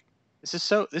this week? This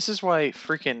is why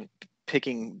freaking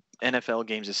picking NFL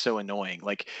games is so annoying.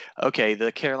 Like, okay,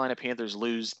 the Carolina Panthers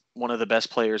lose one of the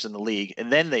best players in the league,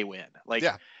 and then they win. Like,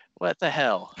 Yeah. what the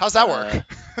hell? How's that work?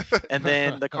 And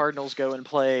then the Cardinals go and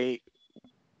play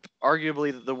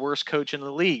arguably the worst coach in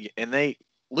the league, and they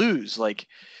lose. Like,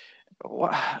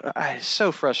 it's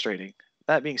so frustrating.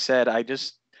 That being said, I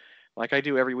just, like I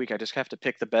do every week, I just have to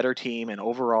pick the better team, and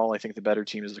overall, I think the better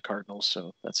team is the Cardinals,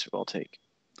 so that's who I'll take.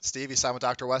 Steve, you sign with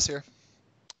Dr. West here?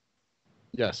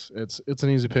 Yes, it's an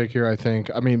easy pick here, I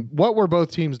think. I mean, what were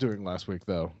both teams doing last week,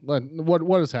 though?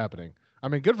 What is happening? I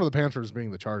mean, good for the Panthers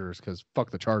being the Chargers, because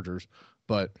fuck the Chargers,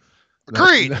 but...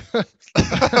 Agreed!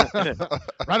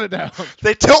 Write it down.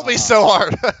 They tilt me so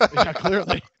hard. Yeah,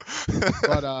 clearly.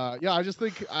 But, yeah, I just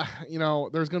think,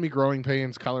 there's going to be growing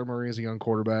pains. Kyler Murray is a young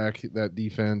quarterback. That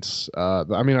defense,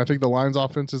 I mean, I think the Lions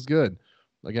offense is good.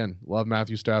 Again, love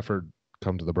Matthew Stafford.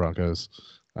 Come to the Broncos.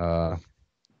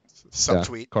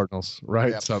 Subtweet. Cardinals,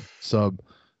 right? Yep. Sub.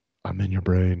 I'm in your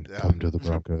brain. Yeah. Come to the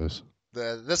Broncos.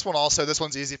 This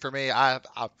one's easy for me. I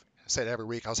say it every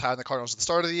week. I was high on the Cardinals at the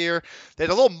start of the year. They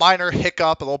had a little minor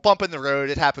hiccup, a little bump in the road.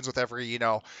 It happens with every,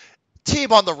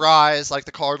 team on the rise like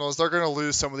the Cardinals. They're going to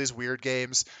lose some of these weird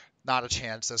games. Not a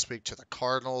chance this week to the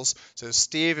Cardinals. So,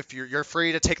 Steve, if you're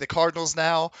free to take the Cardinals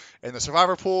now in the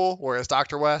Survivor pool, whereas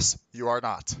Dr. West, you are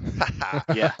not.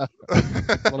 Yeah.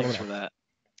 Thanks for that.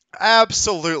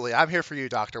 Absolutely. I'm here for you,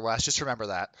 Dr. West. Just remember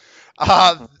that.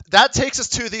 That takes us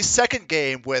to the second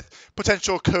game with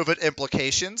potential COVID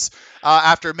implications.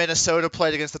 After Minnesota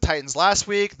played against the Titans last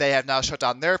week, they have now shut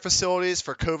down their facilities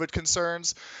for COVID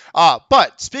concerns.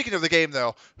 But speaking of the game,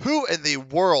 though, who in the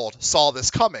world saw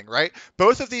this coming, right?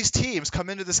 Both of these teams come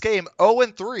into this game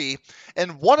 0-3,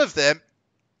 and one of them,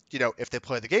 if they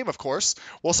play the game, of course,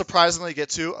 will surprisingly get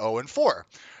to 0-4.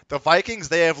 The Vikings,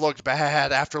 they have looked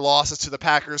bad after losses to the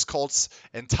Packers, Colts,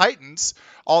 and Titans.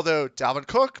 Although Dalvin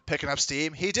Cook picking up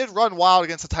steam, he did run wild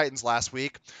against the Titans last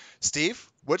week. Steve,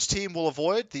 which team will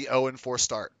avoid the 0-4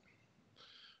 start?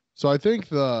 So I think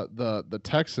the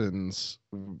Texans,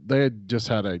 they had just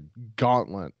had a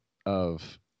gauntlet of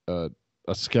a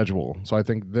schedule. So I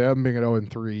think them being at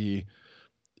 0-3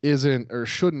 isn't or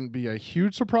shouldn't be a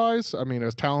huge surprise. I mean,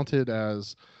 as talented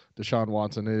as Deshaun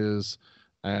Watson is,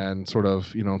 and sort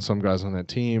of, some guys on that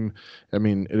team, I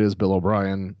mean, it is Bill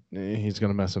O'Brien. He's going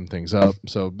to mess some things up.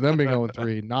 So them being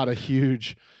 0-3, not a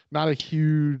huge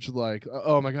like,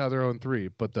 oh my God, they're 0-3.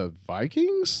 But the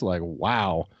Vikings, like,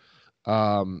 wow.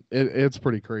 It's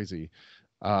pretty crazy.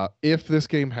 If this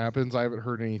game happens, I haven't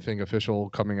heard anything official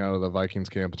coming out of the Vikings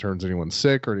camp in terms of anyone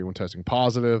sick or anyone testing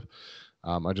positive.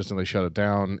 I just know they shut it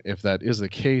down. If that is the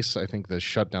case, I think the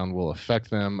shutdown will affect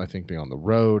them. I think being on the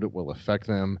road will affect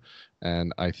them.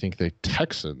 And I think the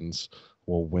Texans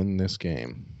will win this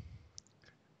game.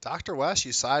 Dr. West,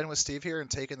 you siding with Steve here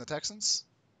and taking the Texans?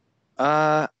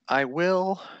 I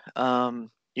will.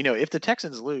 If the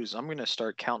Texans lose, I'm going to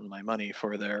start counting my money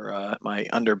for their my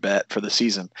under bet for the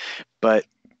season. But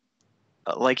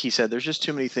like he said, there's just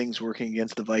too many things working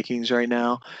against the Vikings right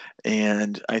now.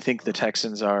 And I think the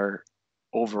Texans are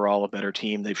overall a better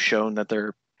team. They've shown that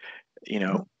they're,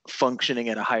 functioning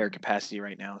at a higher capacity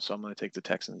right now. So I'm going to take the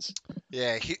Texans.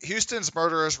 Yeah, Houston's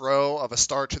murderer's row of a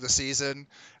start to the season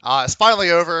is finally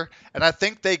over, and I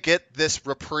think they get this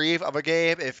reprieve of a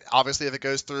game. If it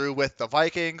goes through with the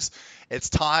Vikings, it's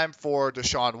time for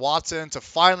Deshaun Watson to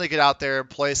finally get out there and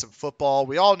play some football.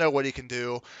 We all know what he can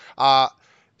do.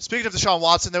 Speaking of Deshaun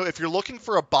Watson, though, if you're looking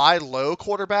for a buy low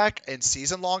quarterback in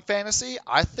season-long fantasy,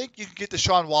 I think you can get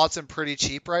Deshaun Watson pretty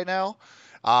cheap right now.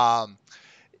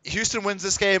 Houston wins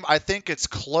this game. I think it's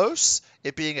close.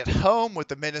 It being at home with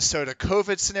the Minnesota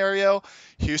COVID scenario,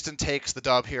 Houston takes the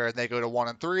dub here and they go to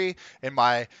 1-3. And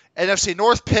my NFC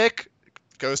North pick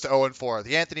goes to 0-4.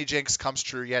 The Anthony jinx comes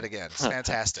true yet again. It's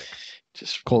fantastic.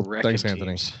 Just cool. Thanks,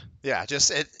 Anthony. Yeah,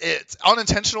 just it's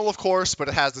unintentional, of course, but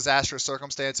it has disastrous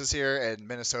circumstances here, and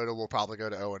Minnesota will probably go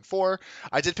to 0-4.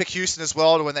 I did pick Houston as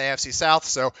well to win the AFC South,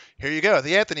 so here you go,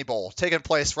 the Anthony Bowl, taking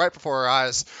place right before our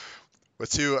eyes with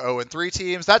two 0-3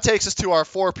 teams. That takes us to our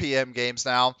 4 p.m. games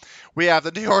now. We have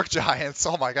the New York Giants.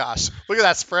 Oh my gosh, look at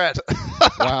that spread.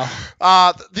 Wow.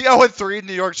 The 0-3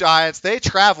 New York Giants, they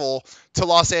travel to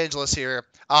Los Angeles here.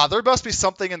 There must be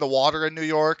something in the water in New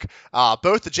York.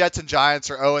 Both the Jets and Giants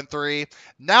are 0-3.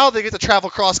 Now they get to travel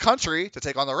cross country to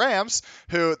take on the Rams,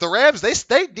 who the Rams,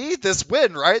 they need this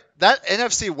win, right? That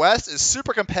NFC West is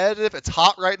super competitive. It's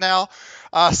hot right now.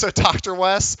 So Dr.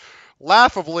 West,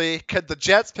 laughably, can the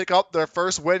Jets pick up their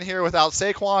first win here without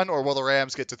Saquon, or will the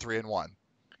Rams get to 3-1?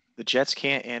 The Jets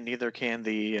can't, and neither can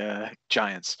the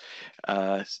Giants.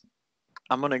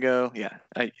 I'm gonna go. Yeah,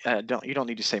 I don't. You don't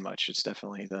need to say much. It's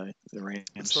definitely the Rams.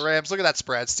 It's the Rams. Look at that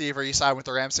spread. Steve, are you siding with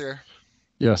the Rams here?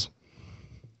 Yes.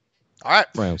 All right.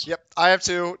 Rams. Yep. I have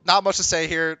to. Not much to say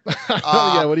here.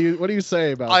 Yeah. What do you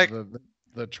say about like,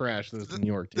 the trash that is the New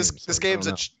York team? This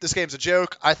game's a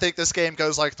joke. I think this game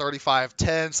goes like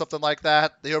 35-10, something like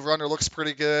that. The over/under looks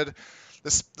pretty good.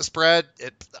 The spread,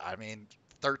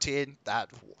 13.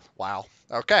 Wow.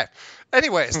 Okay.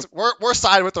 Anyways, we're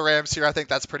siding with the Rams here. I think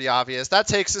that's pretty obvious. That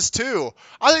takes us to,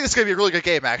 I think it's going to be a really good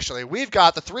game, actually. We've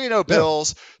got the 3-0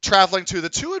 Bills traveling to the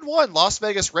 2-1 Las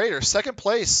Vegas Raiders, second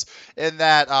place in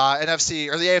that NFC,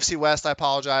 or the AFC West, I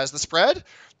apologize. The spread,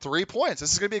 3 points.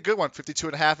 This is going to be a good one.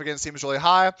 52.5 again seems really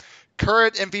high.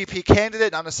 Current MVP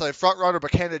candidate, not necessarily front runner,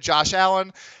 but candidate Josh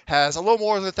Allen has a little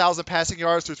more than 1,000 passing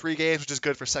yards through 3 games, which is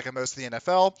good for second most in the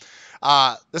NFL.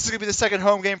 This is going to be the second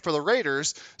home game for the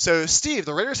Raiders. So, Steve,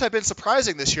 the Raiders have been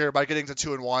surprising this year by getting to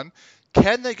 2-1.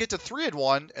 Can they get to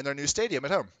 3-1 in their new stadium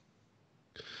at home?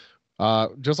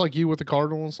 Just like you with the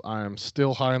Cardinals, I am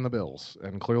still high on the Bills,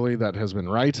 and clearly that has been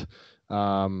right.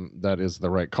 That is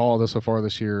the right call so far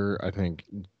this year. I think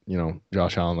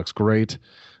Josh Allen looks great.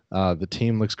 The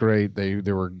team looks great.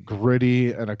 They were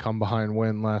gritty and a come behind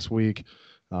win last week,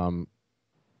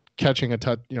 catching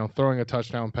throwing a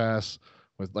touchdown pass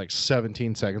with like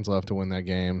 17 seconds left to win that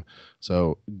game.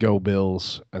 So go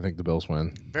Bills. I think the Bills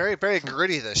win. Very, very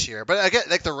gritty this year. But again,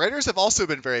 like the Raiders have also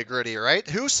been very gritty, right?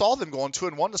 Who saw them going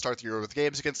 2-1 to start the year with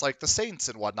games against like the Saints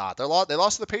and whatnot? They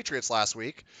lost to the Patriots last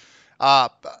week.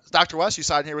 Dr. West, you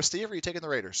siding here with Steve, or are you taking the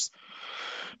Raiders?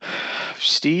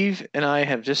 Steve and I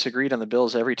have disagreed on the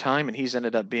Bills every time, and he's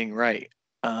ended up being right.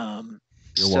 You're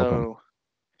welcome.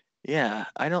 Yeah,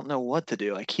 I don't know what to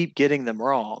do. I keep getting them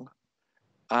wrong.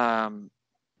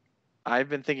 I've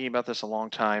been thinking about this a long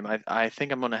time. I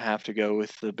think I'm going to have to go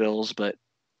with the Bills, but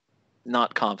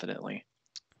not confidently.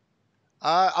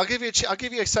 I'll give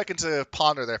you a second to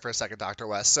ponder there for a second, Dr.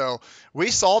 West. So we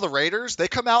saw the Raiders. They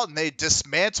come out and they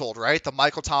dismantled, right, the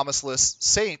Michael Thomas-less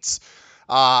Saints.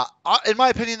 In my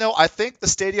opinion, though, I think the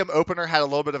stadium opener had a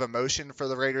little bit of emotion for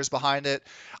the Raiders behind it.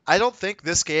 I don't think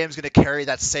this game is going to carry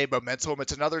that same momentum.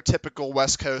 It's another typical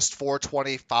West Coast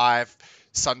 425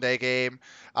 Sunday game.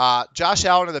 Josh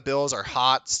Allen and the Bills are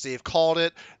hot. Steve called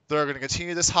it. They're going to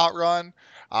continue this hot run.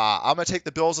 I'm going to take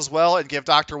the Bills as well and give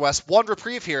Dr. West one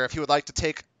reprieve here if he would like to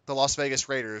take the Las Vegas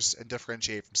Raiders and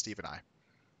differentiate from Steve and I.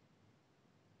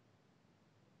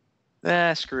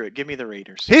 Screw it. Give me the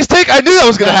Raiders. I knew that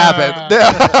was going to happen.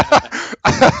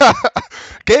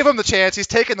 Gave him the chance. He's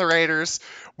taking the Raiders.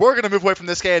 We're going to move away from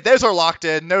this game. Those are locked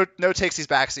in. No takesies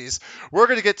backsies. We're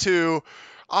going to get to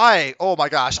oh my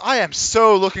gosh. I am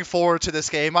so looking forward to this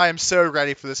game. I am so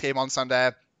ready for this game on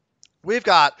Sunday. We've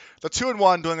got the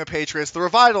 2-1 New England Patriots, the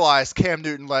revitalized Cam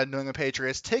Newton-led New England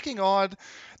Patriots, taking on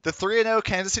the 3-0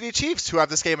 Kansas City Chiefs, who have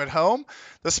this game at home.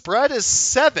 The spread is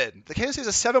 7. The Kansas City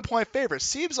is a 7-point favorite.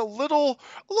 Seems a little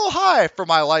high for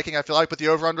my liking, I feel like, but the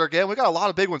over-under again. We got a lot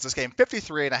of big ones this game,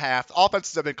 53.5.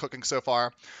 Offenses have been cooking so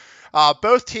far.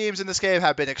 Both teams in this game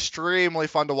have been extremely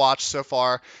fun to watch so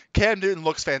far. Cam Newton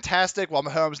looks fantastic, while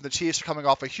Mahomes and the Chiefs are coming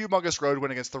off a humongous road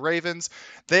win against the Ravens.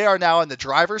 They are now in the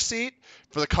driver's seat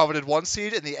for the coveted 1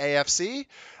 seed in the AFC.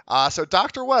 So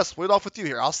Dr. West, lead off with you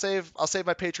here. I'll save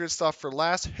my Patriots stuff for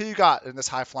last. Who you got in this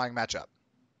high-flying matchup?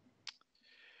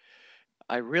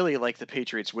 I really like the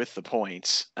Patriots with the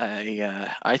points.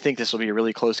 I think this will be a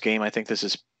really close game. I think this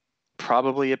is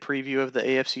probably a preview of the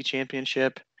AFC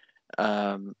Championship.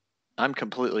 I'm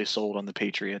completely sold on the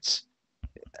Patriots.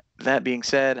 That being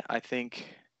said, I think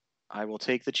I will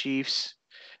take the Chiefs,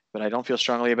 but I don't feel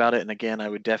strongly about it. And again, I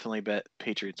would definitely bet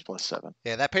Patriots +7.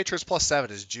 Yeah, that Patriots +7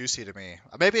 is juicy to me.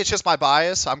 Maybe it's just my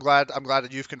bias. I'm glad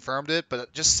that you've confirmed it,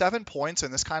 but just 7 points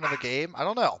in this kind of a game, I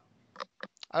don't know.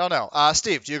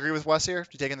 Steve, do you agree with Wes here?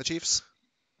 You taking the Chiefs?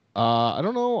 I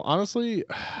don't know. Honestly,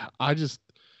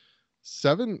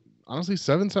 seven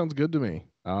sounds good to me.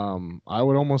 I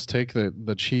would almost take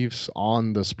the Chiefs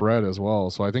on the spread as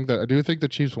well. So I do think the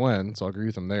Chiefs win. So I'll agree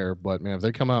with them there. But man, if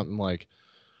they come out and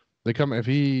Patrick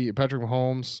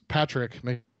Mahomes,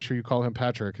 make sure you call him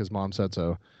Patrick. His mom said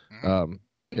so.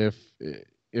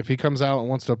 If he comes out and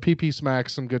wants to PP smack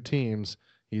some good teams,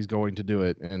 he's going to do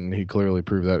it, and he clearly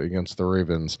proved that against the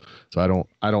Ravens. So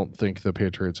I don't think the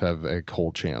Patriots have a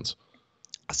cold chance.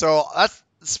 So that's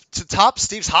to top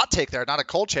Steve's hot take there, not a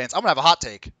cold chance. I'm gonna have a hot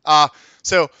take.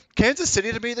 So Kansas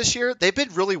City to me this year, they've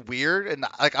been really weird, and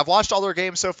I've watched all their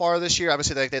games so far this year.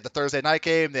 Obviously, they had the Thursday night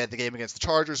game, they had the game against the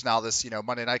Chargers, now this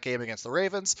Monday night game against the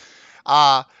Ravens.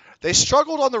 They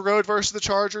struggled on the road versus the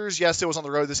Chargers. Yes, it was on the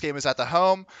road. This game is at the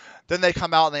home. Then they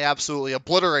come out and they absolutely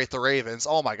obliterate the Ravens.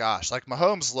 Oh my gosh,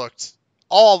 Mahomes looked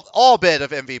all bit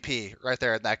of MVP right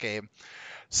there in that game.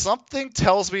 Something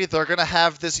tells me they're going to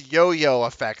have this yo-yo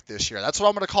effect this year. That's what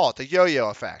I'm going to call it, the yo-yo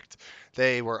effect.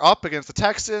 They were up against the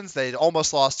Texans. They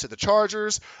almost lost to the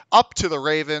Chargers, up to the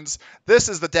Ravens. This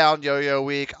is the down yo-yo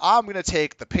week. I'm going to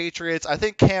take the Patriots. I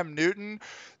think Cam Newton,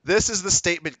 this is the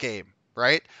statement game,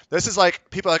 right? This is like,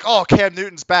 people are like, oh, Cam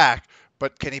Newton's back,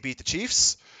 but can he beat the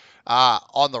Chiefs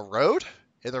on the road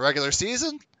in the regular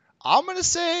season? I'm going to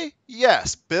say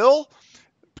yes. Bill,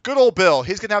 good old Bill,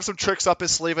 he's going to have some tricks up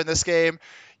his sleeve in this game.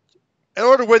 In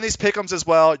order to win these pick'ems as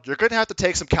well, you're going to have to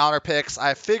take some counter picks.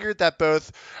 I figured that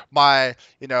both my,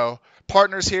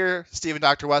 partners here, Steve and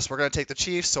Dr. West, we're going to take the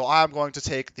Chiefs, so I'm going to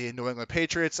take the New England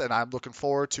Patriots, and I'm looking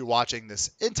forward to watching this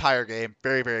entire game.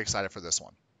 Very, very excited for this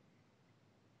one.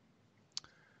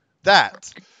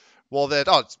 Well then,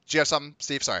 do you have something,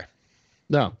 Steve? Sorry.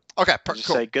 No. Okay, Cool.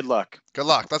 Say good luck. Good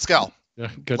luck. Let's go. Yeah,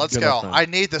 Let's good go. luck, man. I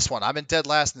need this one. I'm in dead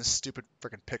last in this stupid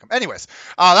freaking pick'em. Anyways,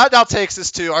 that now takes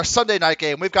us to our Sunday night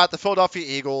game. We've got the Philadelphia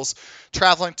Eagles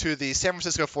traveling to the San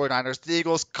Francisco 49ers. The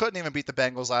Eagles couldn't even beat the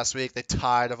Bengals last week. They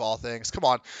tied of all things. Come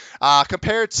on.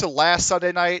 Compared to last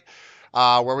Sunday night,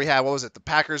 where we had, the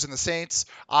Packers and the Saints,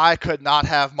 I could not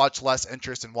have much less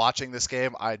interest in watching this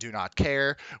game. I do not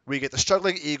care. We get the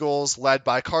struggling Eagles led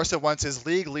by Carson Wentz's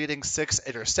league-leading 6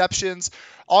 interceptions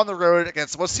on the road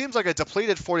against what seems like a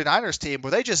depleted 49ers team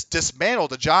where they just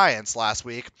dismantled the Giants last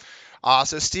week.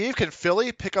 So, Steve, can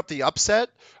Philly pick up the upset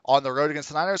on the road against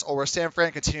the Niners, or will San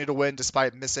Fran continue to win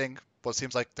despite missing what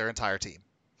seems like their entire team?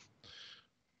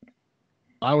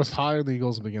 I was high on the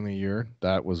Eagles at the beginning of the year.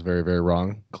 That was very, very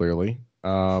wrong, clearly.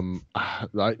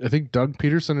 I think Doug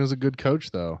Peterson is a good coach,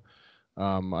 though.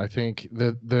 I think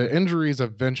the injuries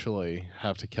eventually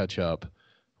have to catch up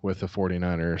with the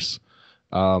 49ers.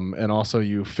 And also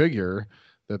you figure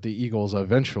that the Eagles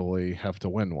eventually have to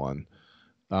win one.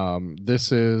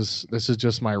 This is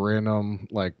just my random,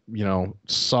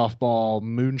 softball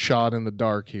moonshot in the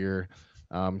dark here.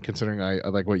 Considering I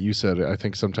like what you said, I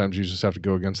think sometimes you just have to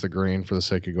go against the grain for the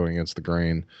sake of going against the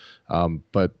grain.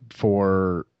 But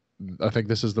I think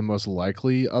this is the most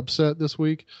likely upset this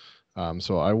week.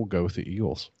 So I will go with the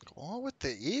Eagles. Go with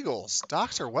the Eagles.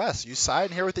 Dr. West, you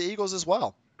side here with the Eagles as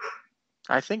well.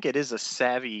 I think it is a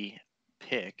savvy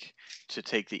pick to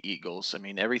take the Eagles. I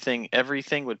mean, everything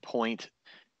would point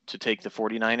to take the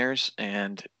 49ers,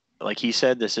 and like he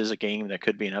said, this is a game that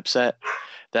could be an upset.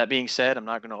 That being said, I'm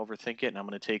not going to overthink it, and I'm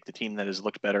going to take the team that has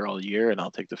looked better all year, and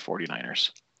I'll take the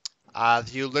 49ers.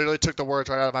 You literally took the words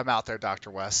right out of my mouth there,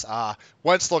 Dr. West.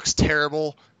 Wentz looks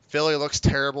terrible. Philly looks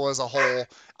terrible as a whole.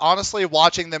 Honestly,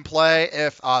 watching them play,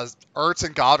 if Ertz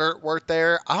and Goddard weren't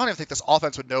there, I don't even think this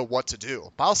offense would know what to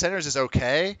do. Miles Sanders is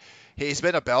okay. He's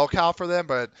been a bell cow for them,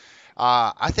 but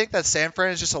I think that San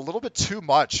Fran is just a little bit too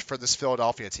much for this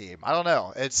Philadelphia team. I don't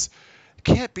know.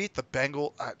 Can't beat the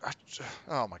Bengals.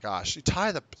 Oh my gosh, you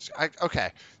tie the. Okay,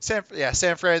 San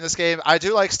Fran in this game. I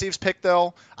do like Steve's pick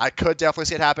though. I could definitely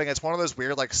see it happening. It's one of those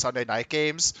weird Sunday night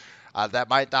games that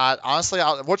might not. Honestly,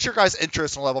 what's your guys'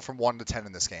 interest in level from 1 to 10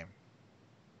 in this game?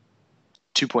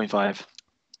 2.5.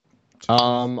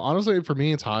 Honestly, for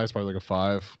me, it's high. It's probably like a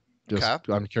 5. Okay.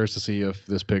 I'm curious to see if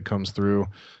this pick comes through,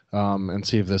 and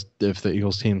see if the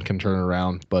Eagles team can turn it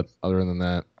around. But other than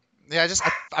that. Yeah,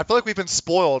 I feel like we've been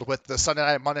spoiled with the Sunday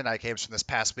night, Monday night games from this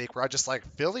past week. Where I just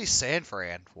Philly, San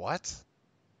Fran. What?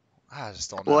 I just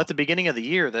don't know. Well, at the beginning of the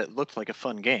year, that looked like a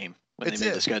fun game when they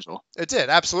made the schedule. It did,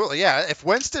 absolutely. Yeah, if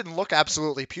Wentz didn't look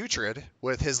absolutely putrid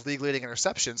with his league-leading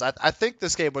interceptions, I think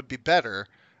this game would be better.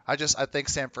 I think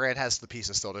San Fran has the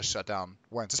pieces still to shut down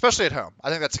Wentz, especially at home. I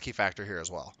think that's a key factor here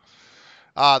as well.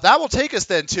 That will take us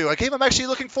then to a game I'm actually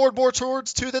looking forward more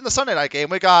towards than the Sunday night game.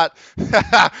 We got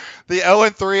the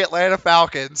 0-3 Atlanta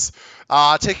Falcons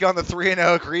taking on the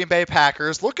 3-0 Green Bay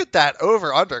Packers. Look at that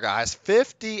over-under, guys.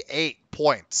 58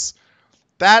 points.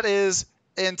 That is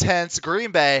intense.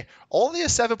 Green Bay, only a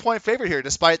 7-point favorite here,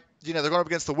 despite they're going up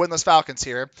against the winless Falcons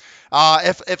here.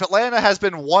 If Atlanta has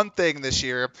been one thing this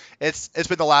year, it's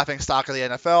been the laughing stock of the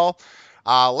NFL.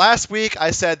 Last week,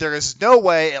 I said there is no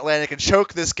way Atlanta can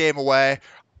choke this game away.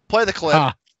 Play the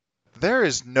clip. There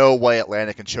is no way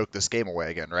Atlanta can choke this game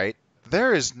away again, right?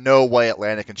 There is no way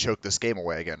Atlanta can choke this game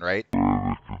away again, right?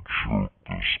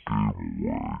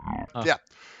 Yeah.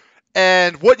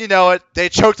 And wouldn't you know it, they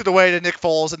choked it away to Nick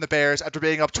Foles and the Bears after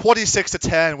being up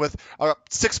 26-10 with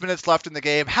 6 minutes left in the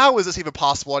game. How is this even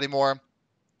possible anymore?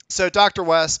 So, Dr.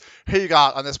 West, who you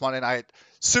got on this Monday night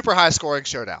super high scoring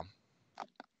showdown?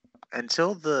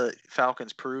 Until the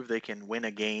Falcons prove they can win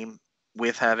a game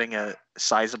with having a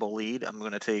sizable lead, I'm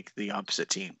going to take the opposite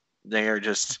team. They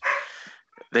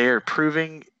are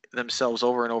proving themselves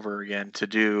over and over again to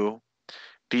do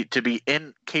to be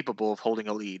incapable of holding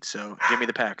a lead. So give me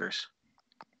the Packers.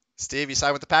 Steve, you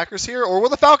side with the Packers here, or will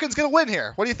the Falcons get a win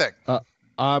here? What do you think?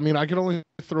 I mean, I can only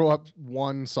throw up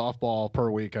one softball per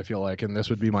week, I feel like, and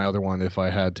this would be my other one if I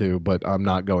had to, but I'm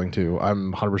not going to.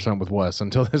 I'm 100% with Wes.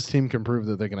 Until this team can prove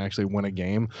that they can actually win a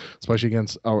game, especially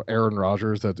against Aaron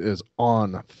Rodgers that is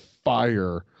on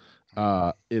fire,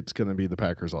 it's going to be the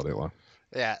Packers all day long.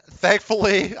 Yeah,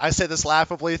 thankfully, I say this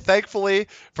laughably, thankfully,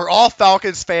 for all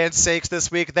Falcons fans' sakes this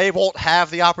week, they won't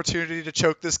have the opportunity to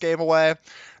choke this game away.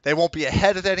 They won't be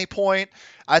ahead at any point.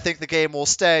 I think the game will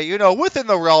stay, within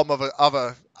the realm of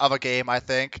a game, I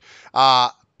think.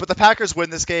 But the Packers win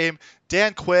this game.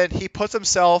 Dan Quinn, he puts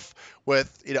himself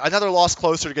with another loss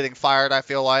closer to getting fired, I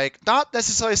feel like. Not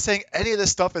necessarily saying any of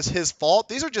this stuff is his fault.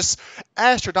 These are just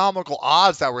astronomical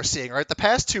odds that we're seeing, right? The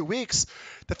past 2 weeks,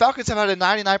 the Falcons have had a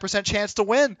 99% chance to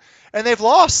win, and they've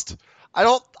lost. I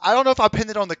don't know if I pin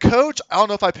it on the coach. I don't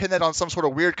know if I pin it on some sort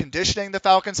of weird conditioning the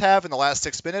Falcons have in the last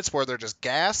 6 minutes where they're just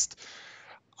gassed.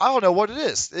 I don't know what it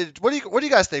is. What do you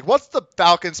guys think? What's the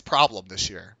Falcons' problem this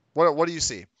year? What do you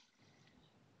see?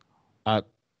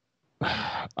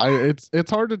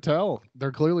 It's hard to tell.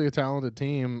 They're clearly a talented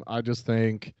team. I just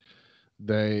think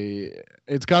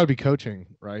it's got to be coaching,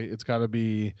 right? It's got to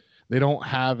be. They don't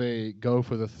have a go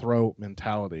for the throat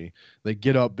mentality. They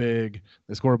get up big,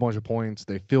 they score a bunch of points,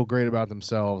 they feel great about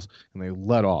themselves, and they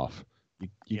let off.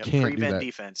 You can't do that.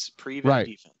 Defense. Right.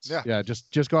 Defense. Yeah.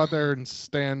 Just go out there and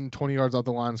stand 20 yards off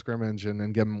the line of scrimmage and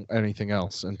then give them anything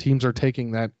else. And teams are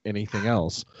taking that anything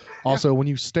else. Also, when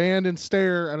you stand and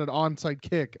stare at an onside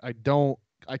kick, I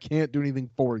can't do anything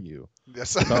for you.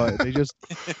 Yes. So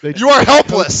you are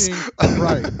helpless.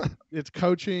 Right. It's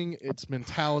coaching. It's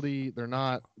mentality.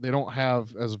 They don't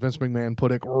have, as Vince McMahon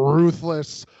put it,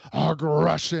 ruthless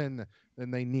aggression,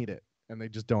 and they need it. And they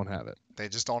just don't have it. They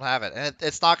just don't have it. And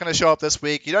it's not going to show up this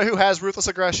week. You know who has ruthless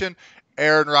aggression?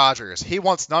 Aaron Rodgers. He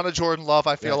wants none of Jordan Love,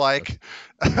 I feel like.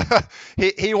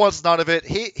 he wants none of it.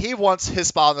 He wants his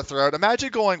spot on the throat. Imagine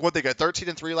going, they go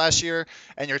 13-3 last year,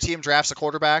 and your team drafts a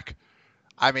quarterback.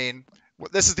 I mean,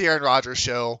 this is the Aaron Rodgers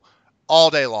show all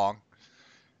day long.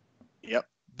 Yep.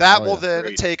 That will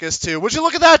then take us to, would you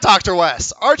look at that, Dr.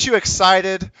 West? Aren't you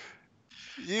excited?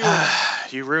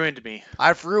 You ruined me.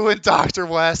 I've ruined Dr.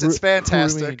 West. It's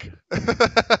fantastic.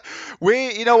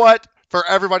 You know what? For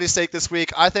everybody's sake this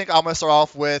week, I think I'm going to start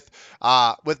off with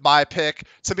my pick.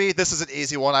 To me, this is an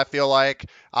easy one, I feel like.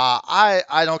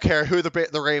 I don't care who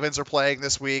the Ravens are playing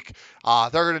this week. They're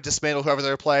going to dismantle whoever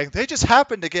they're playing. They just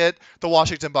happen to get the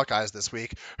Washington Buckeyes this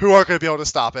week, who aren't going to be able to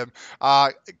stop him.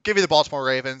 Give me the Baltimore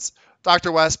Ravens.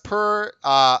 Dr. West, per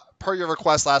your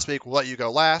request last week, we'll let you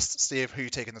go last. Steve, who are you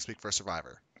taking this week for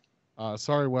Survivor?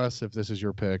 Sorry, Wes, if this is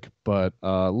your pick, but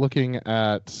looking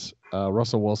at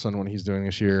Russell Wilson when he's doing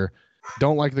this year,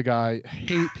 don't like the guy,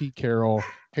 hate Pete Carroll,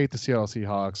 hate the Seattle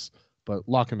Seahawks, but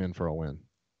lock him in for a win.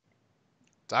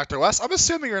 Dr. West, I'm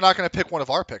assuming you're not going to pick one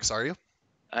of our picks, are you?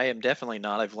 I am definitely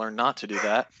not. I've learned not to do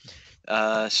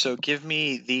that. So give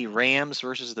me the Rams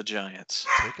versus the Giants.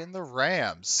 Taking the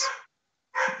Rams.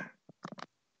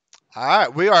 All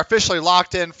right, we are officially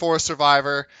locked in for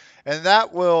Survivor, and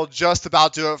that will just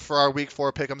about do it for our Week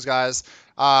 4 Pick'ems, guys.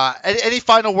 Any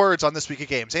final words on this week of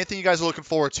games? Anything you guys are looking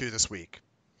forward to this week?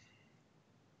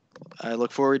 I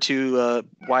look forward to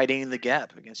widening the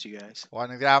gap against you guys.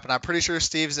 Widening the gap, and I'm pretty sure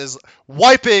Steve's is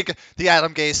wiping the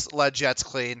Adam Gase-led Jets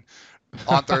clean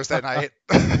on Thursday night.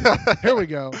 Here we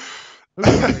go.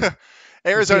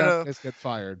 Arizona is get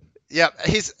fired. Yeah,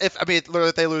 literally,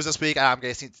 if they lose this week, Adam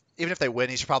Gase, even if they win,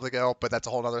 he should probably go, but that's a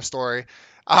whole other story.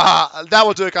 That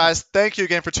will do it, guys. Thank you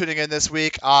again for tuning in this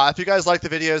week. If you guys like the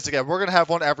videos, again, we're going to have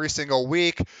one every single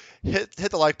week. Hit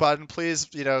the like button. Please,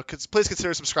 please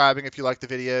consider subscribing if you like the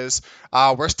videos.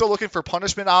 We're still looking for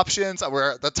punishment options.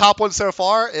 The top one so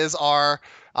far is our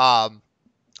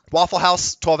Waffle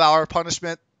House 12-hour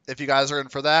punishment. If you guys are in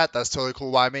for that, that's totally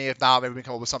cool by me. If not, maybe we can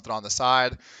come up with something on the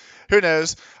side. Who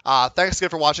knows? Thanks again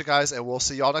for watching, guys, and we'll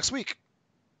see y'all next week.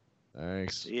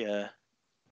 Thanks. See ya.